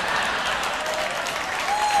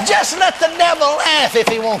 Just let the devil laugh if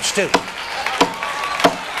he wants to.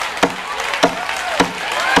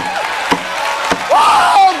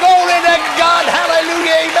 Oh, glory to God.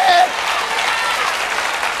 Hallelujah. Amen.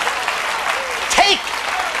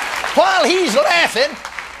 While he's laughing,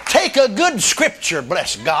 take a good scripture,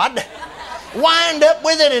 bless God, wind up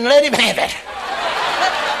with it and let him have it.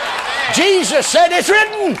 Jesus said, it's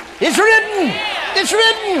written. It's written. It's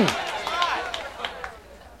written.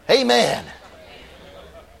 Amen.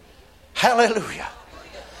 Hallelujah.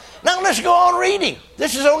 Now let's go on reading.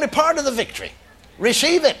 This is only part of the victory.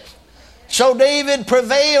 Receive it. So David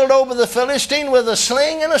prevailed over the Philistine with a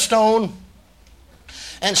sling and a stone,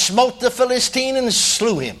 and smote the Philistine and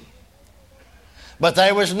slew him. But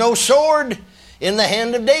there was no sword in the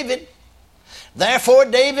hand of David. Therefore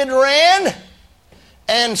David ran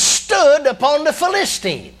and stood upon the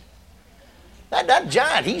Philistine. That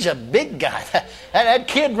giant, he's a big guy. That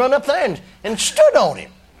kid run up there and stood on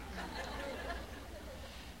him.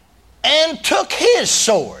 And took his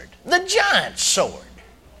sword, the giant's sword,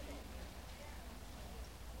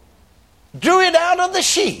 drew it out of the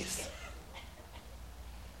sheath,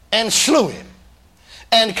 and slew him,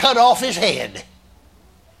 and cut off his head.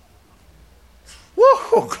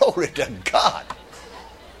 Whoa, glory to God.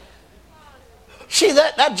 See,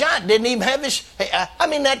 that giant didn't even have his...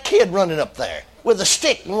 that kid running up there with a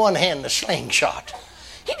stick in one hand and a slingshot.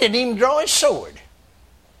 He didn't even draw his sword.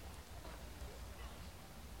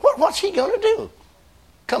 What's he going to do?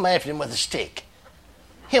 Come after him with a stick.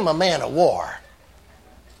 him a man of war.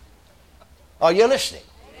 Are you listening?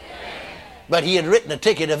 But he had written a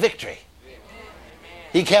ticket of victory.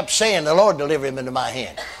 He kept saying, the Lord deliver him into my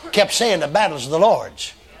hand. Kept saying, the battle's the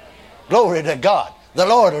Lord's. Glory to God. The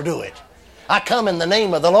Lord will do it. I come in the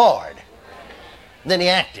name of the Lord. Then he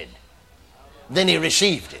acted. Then he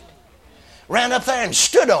received it. Ran up there and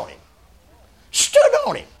stood on him. Stood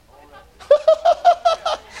on him.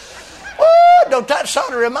 Oh, don't that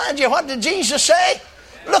sort of remind you, what did Jesus say?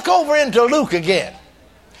 Look over into Luke again.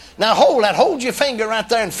 Now hold your finger right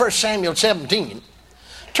there in 1 Samuel 17.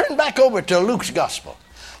 Turn back over to Luke's gospel.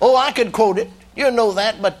 Oh, I could quote it. You know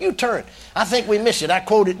that, but you turn. I think we miss it. I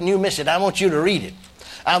quote it and you miss it. I want you to read it.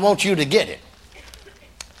 I want you to get it.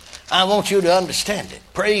 I want you to understand it.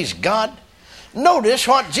 Praise God. Notice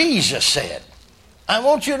what Jesus said. I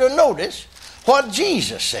want you to notice what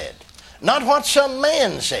Jesus said. Not what some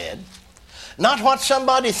man said. Not what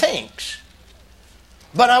somebody thinks.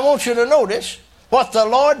 But I want you to notice what the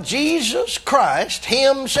Lord Jesus Christ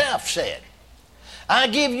himself said. I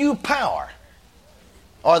give you power.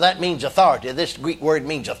 Or that means authority. This Greek word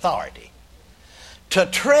means authority. To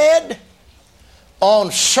tread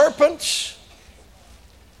on serpents.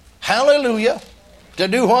 Hallelujah. To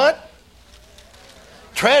do what?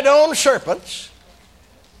 Tread on serpents.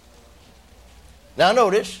 Now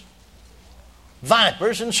notice.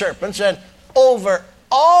 Vipers and serpents, and over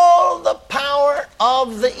all the power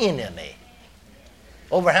of the enemy.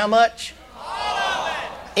 Over how much? All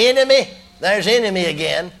of it. Enemy. There's enemy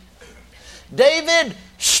again. David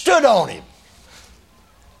stood on him.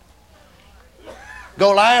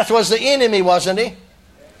 Goliath was the enemy, wasn't he?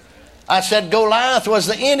 I said Goliath was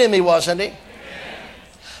the enemy, wasn't he?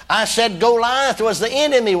 I said Goliath was the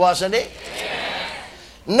enemy, wasn't he?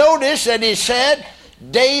 Notice that he said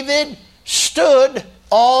David stood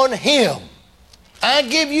on him. I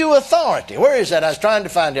give you authority. Where is that? I was trying to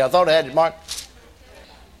find it. I thought I had it marked.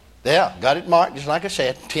 Yeah, got it marked, just like I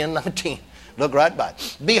said, 10:19. Look right by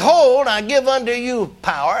it. Behold, I give unto you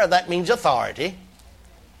power, that means authority,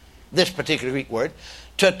 this particular Greek word,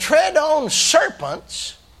 to tread on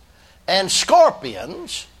serpents and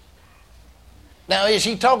scorpions. Now, is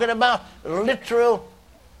he talking about literal,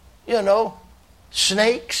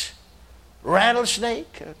 snakes,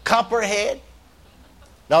 rattlesnake, copperhead?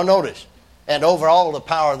 Now, notice, and over all the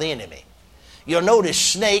power of the enemy. You'll notice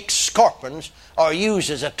snakes, scorpions are used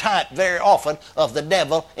as a type very often of the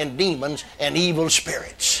devil and demons and evil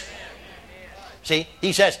spirits. See,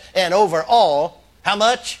 he says, and over all, how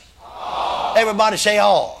much? All. Everybody say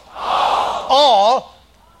all. All. All,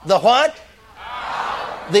 the what?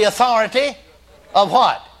 All. The authority of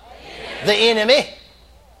what? The enemy.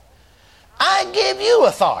 I give you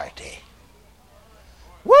authority.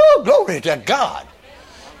 Woo, glory to God.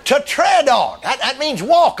 To tread on. That means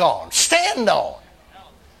walk on, stand on,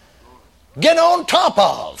 get on top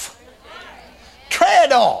of,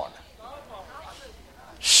 tread on.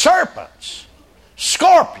 Serpents,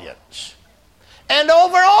 scorpions, and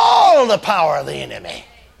over all the power of the enemy.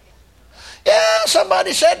 Yeah,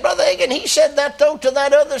 somebody said, Brother Hagin, he said that though to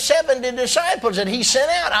that other 70 disciples that he sent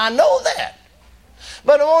out. I know that.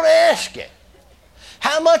 But I want to ask you,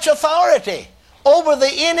 how much authority over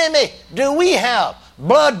the enemy do we have?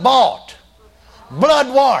 Blood bought,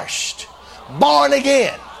 blood washed, born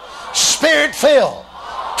again, spirit filled,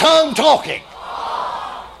 tongue talking.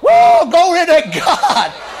 Whoa, glory to God.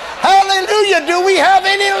 Hallelujah. Do we have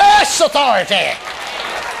any less authority?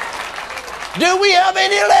 Do we have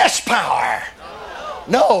any less power?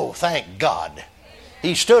 No, thank God.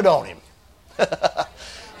 He stood on him.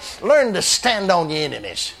 Learn to stand on your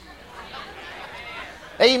enemies.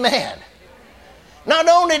 Amen. Not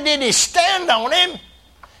only did he stand on him,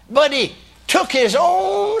 but he took his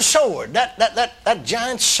own sword, that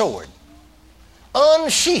giant sword,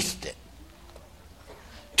 unsheathed it,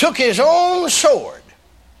 took his own sword,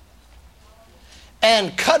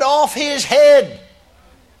 and cut off his head,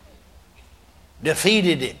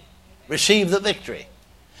 defeated him, received the victory.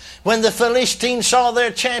 When the Philistines saw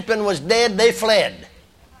their champion was dead, they fled.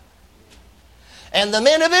 And the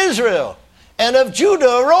men of Israel and of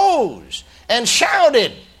Judah arose and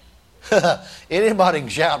shouted. Anybody can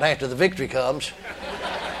shout after the victory comes.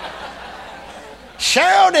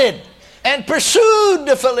 Shouted and pursued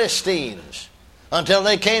the Philistines until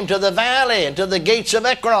they came to the valley and to the gates of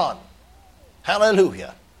Ekron.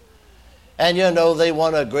 Hallelujah. And they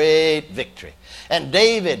won a great victory. And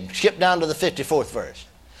David, skip down to the 54th verse.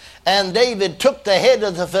 And David took the head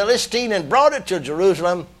of the Philistine and brought it to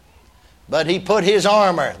Jerusalem, but he put his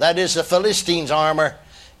armor, that is the Philistine's armor,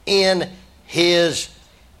 in his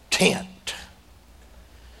tent.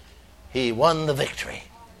 He won the victory.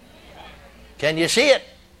 Can you see it?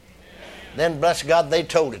 Then, bless God, they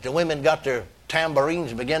told it. The women got their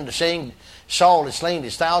tambourines and began to sing, Saul had slain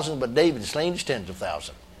his thousands, but David had slain his tens of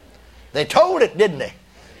thousands. They told it, didn't they?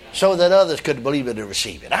 So that others could believe it and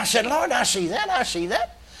receive it. I said, Lord, I see that.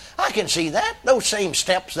 I can see that. Those same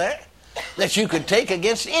steps there that you could take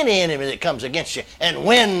against any enemy that comes against you and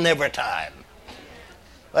win every time.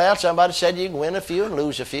 Well, somebody said you can win a few and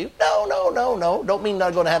lose a few. No. Don't mean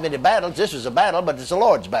not going to have any battles. This is a battle, but it's the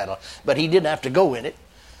Lord's battle. But he didn't have to go in it.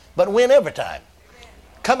 But win every time.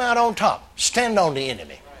 Come out on top. Stand on the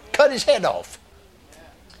enemy. Cut his head off.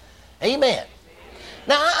 Amen.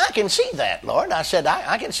 Now, I can see that, Lord. I said,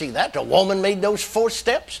 I can see that. The woman made those 4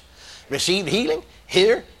 steps, received healing.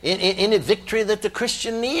 Here, in a victory that the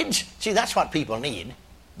Christian needs. See, that's what people need.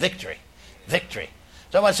 Victory.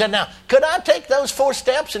 Someone said, now, could I take those 4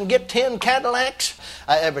 steps and get 10 Cadillacs?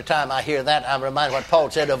 Every time I hear that, I'm reminded what Paul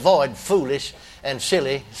said, avoid foolish and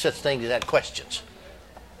silly such things as that questions.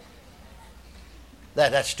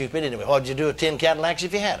 That's stupid anyway. What would you do with 10 Cadillacs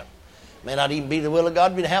if you had them? May not even be the will of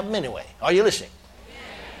God to have them anyway. Are you listening?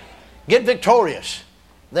 Get victorious.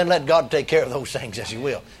 Then let God take care of those things as he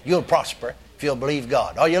will. You'll prosper if you'll believe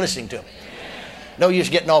God. Are you listening to me? No use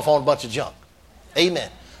getting off on a bunch of junk. Amen.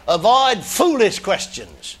 Avoid foolish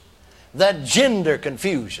questions that gender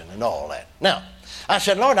confusion and all that. Now, I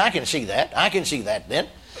said, Lord, I can see that. I can see that then.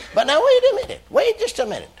 But now wait a minute. Wait just a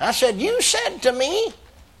minute. I said, you said to me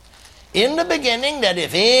in the beginning that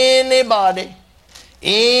if anybody,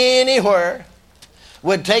 anywhere,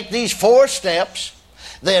 would take these 4 steps,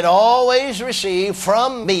 they'd always receive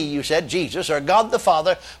from me, you said, Jesus, or God the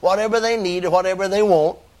Father, whatever they need or whatever they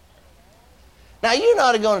want. Now, you're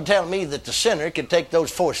not going to tell me that the sinner could take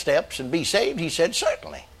those 4 steps and be saved. He said,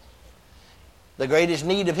 certainly. The greatest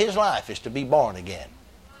need of his life is to be born again.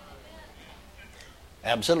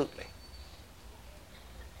 Absolutely.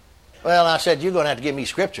 Well, I said, you're going to have to give me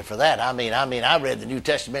scripture for that. I mean, I read the New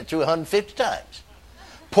Testament through 150 times.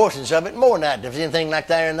 Portions of it more than that. If there's anything like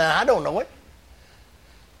that in there, I don't know it.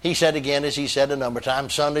 He said again, as he said a number of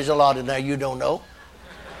times, Sunday's a lot in there you don't know.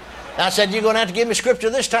 I said, you're going to have to give me scripture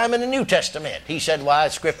this time in the New Testament. He said, why,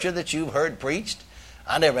 scripture that you've heard preached?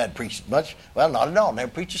 I never had preached much. Well, not at all. Never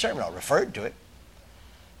preached a sermon. I referred to it.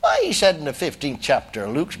 Well, he said in the 15th chapter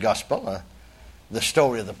of Luke's Gospel, the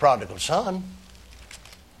story of the prodigal son.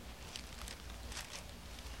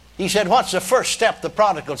 He said, what's the first step the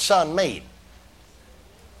prodigal son made?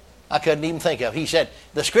 I couldn't even think of it. He said,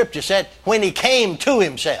 the scripture said, when he came to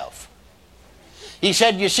himself. He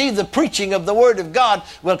said, you see, the preaching of the Word of God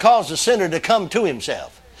will cause the sinner to come to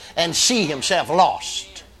himself and see himself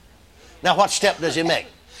lost. Now, what step does he make?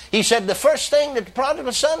 He said, the first thing that the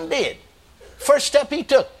prodigal son did, first step he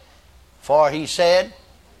took, for he said,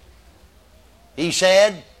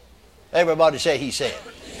 everybody say he said.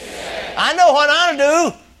 I know what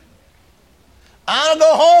I'll do. I'll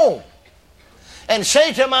go home and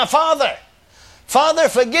say to my father, Father,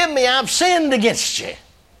 forgive me, I've sinned against you.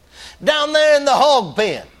 Down there in the hog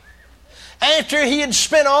pen, after he had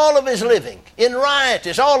spent all of his living in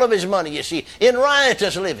riotous, all of his money, you see, in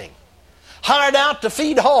riotous living, hired out to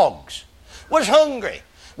feed hogs, was hungry,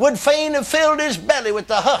 would fain have filled his belly with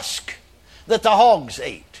the husk that the hogs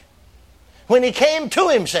ate. When he came to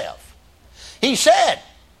himself, he said,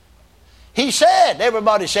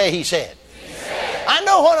 everybody say he said. I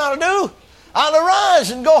know what I'll do. I'll arise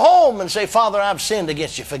and go home and say, Father, I've sinned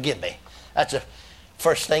against you, forgive me. That's the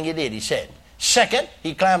first thing he did, he said. Second,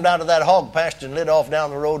 he climbed out of that hog pasture and lit off down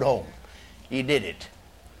the road home. He did it.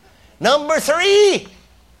 Number 3,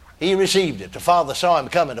 he received it. The father saw him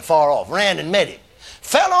coming afar off, ran and met him,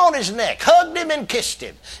 fell on his neck, hugged him and kissed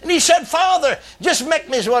him. And he said, Father, just make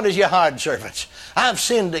me as one of your hired servants. I've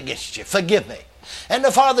sinned against you, forgive me. And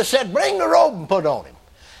the father said, bring the robe and put on him.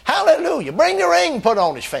 Hallelujah. Bring the ring, put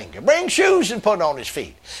on his finger. Bring shoes and put on his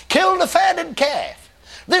feet. Kill the fatted calf.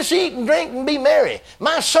 This eat and drink and be merry.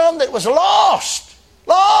 My son that was lost,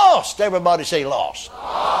 everybody say lost,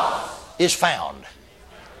 is found.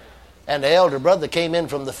 And the elder brother came in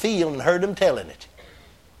from the field and heard him telling it.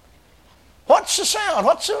 What's the sound?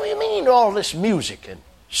 What's the mean to all this music and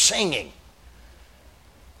singing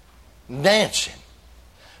and dancing?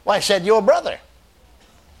 Why, he said, your brother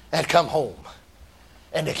had come home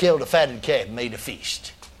and they killed a fatted calf and made a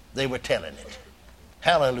feast. They were telling it.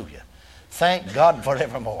 Hallelujah. Thank God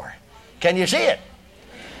forevermore. Can you see it?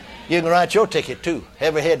 You can write your ticket too.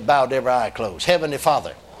 Every head bowed, every eye closed. Heavenly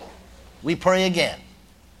Father, we pray again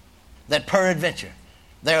that peradventure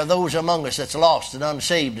there are those among us that's lost and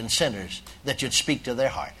unsaved and sinners that you'd speak to their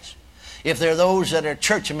hearts. If there are those that are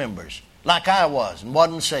church members like I was and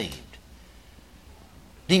wasn't saved,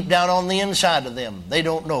 deep down on the inside of them, they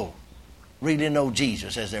don't know really know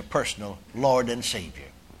Jesus as their personal Lord and Savior.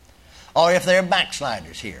 Or if they're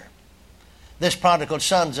backsliders here. This prodigal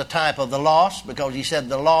son's a type of the lost because he said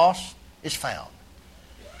the lost is found.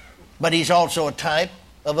 But he's also a type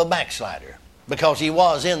of a backslider because he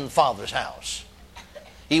was in the Father's house.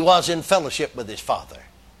 He was in fellowship with his Father,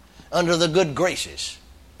 under the good graces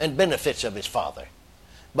and benefits of his Father.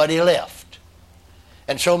 But he left.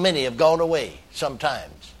 And so many have gone away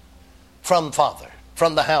sometimes from Father,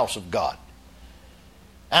 from the house of God,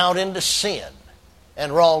 out into sin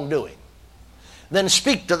and wrongdoing. Then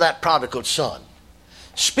speak to that prodigal son.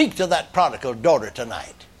 Speak to that prodigal daughter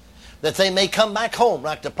tonight, that they may come back home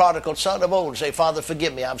like the prodigal son of old and say, Father,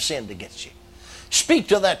 forgive me, I've sinned against you. Speak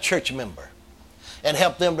to that church member and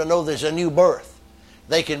help them to know there's a new birth.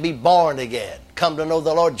 They can be born again, come to know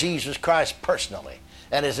the Lord Jesus Christ personally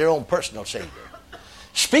and as their own personal Savior.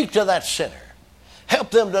 Speak to that sinner.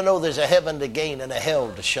 Help them to know there's a heaven to gain and a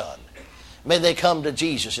hell to shun. May they come to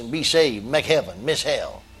Jesus and be saved, make heaven, miss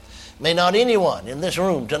hell. May not anyone in this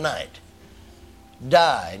room tonight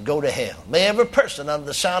die and go to hell. May every person under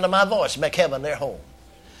the sound of my voice make heaven their home.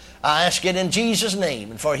 I ask it in Jesus'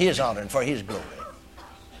 name and for His honor and for His glory.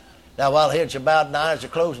 Now, while heads are bowed and eyes are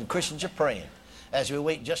closed and Christians are praying, as we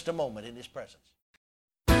wait just a moment in His presence.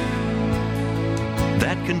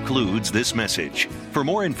 That concludes this message. For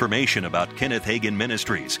more information about Kenneth Hagin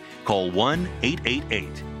Ministries, call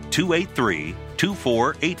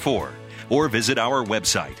 1-888-283-2484 or visit our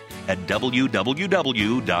website at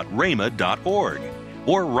www.rhema.org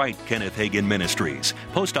or write Kenneth Hagin Ministries,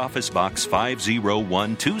 Post Office Box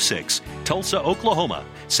 50126, Tulsa, Oklahoma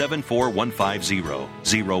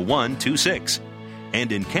 74150-0126.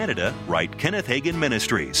 And in Canada, write Kenneth Hagin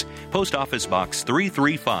Ministries, Post Office Box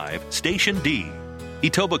 335, Station D,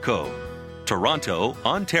 Etobicoke, Toronto,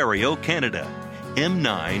 Ontario, Canada,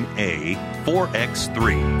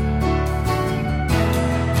 M9A4X3.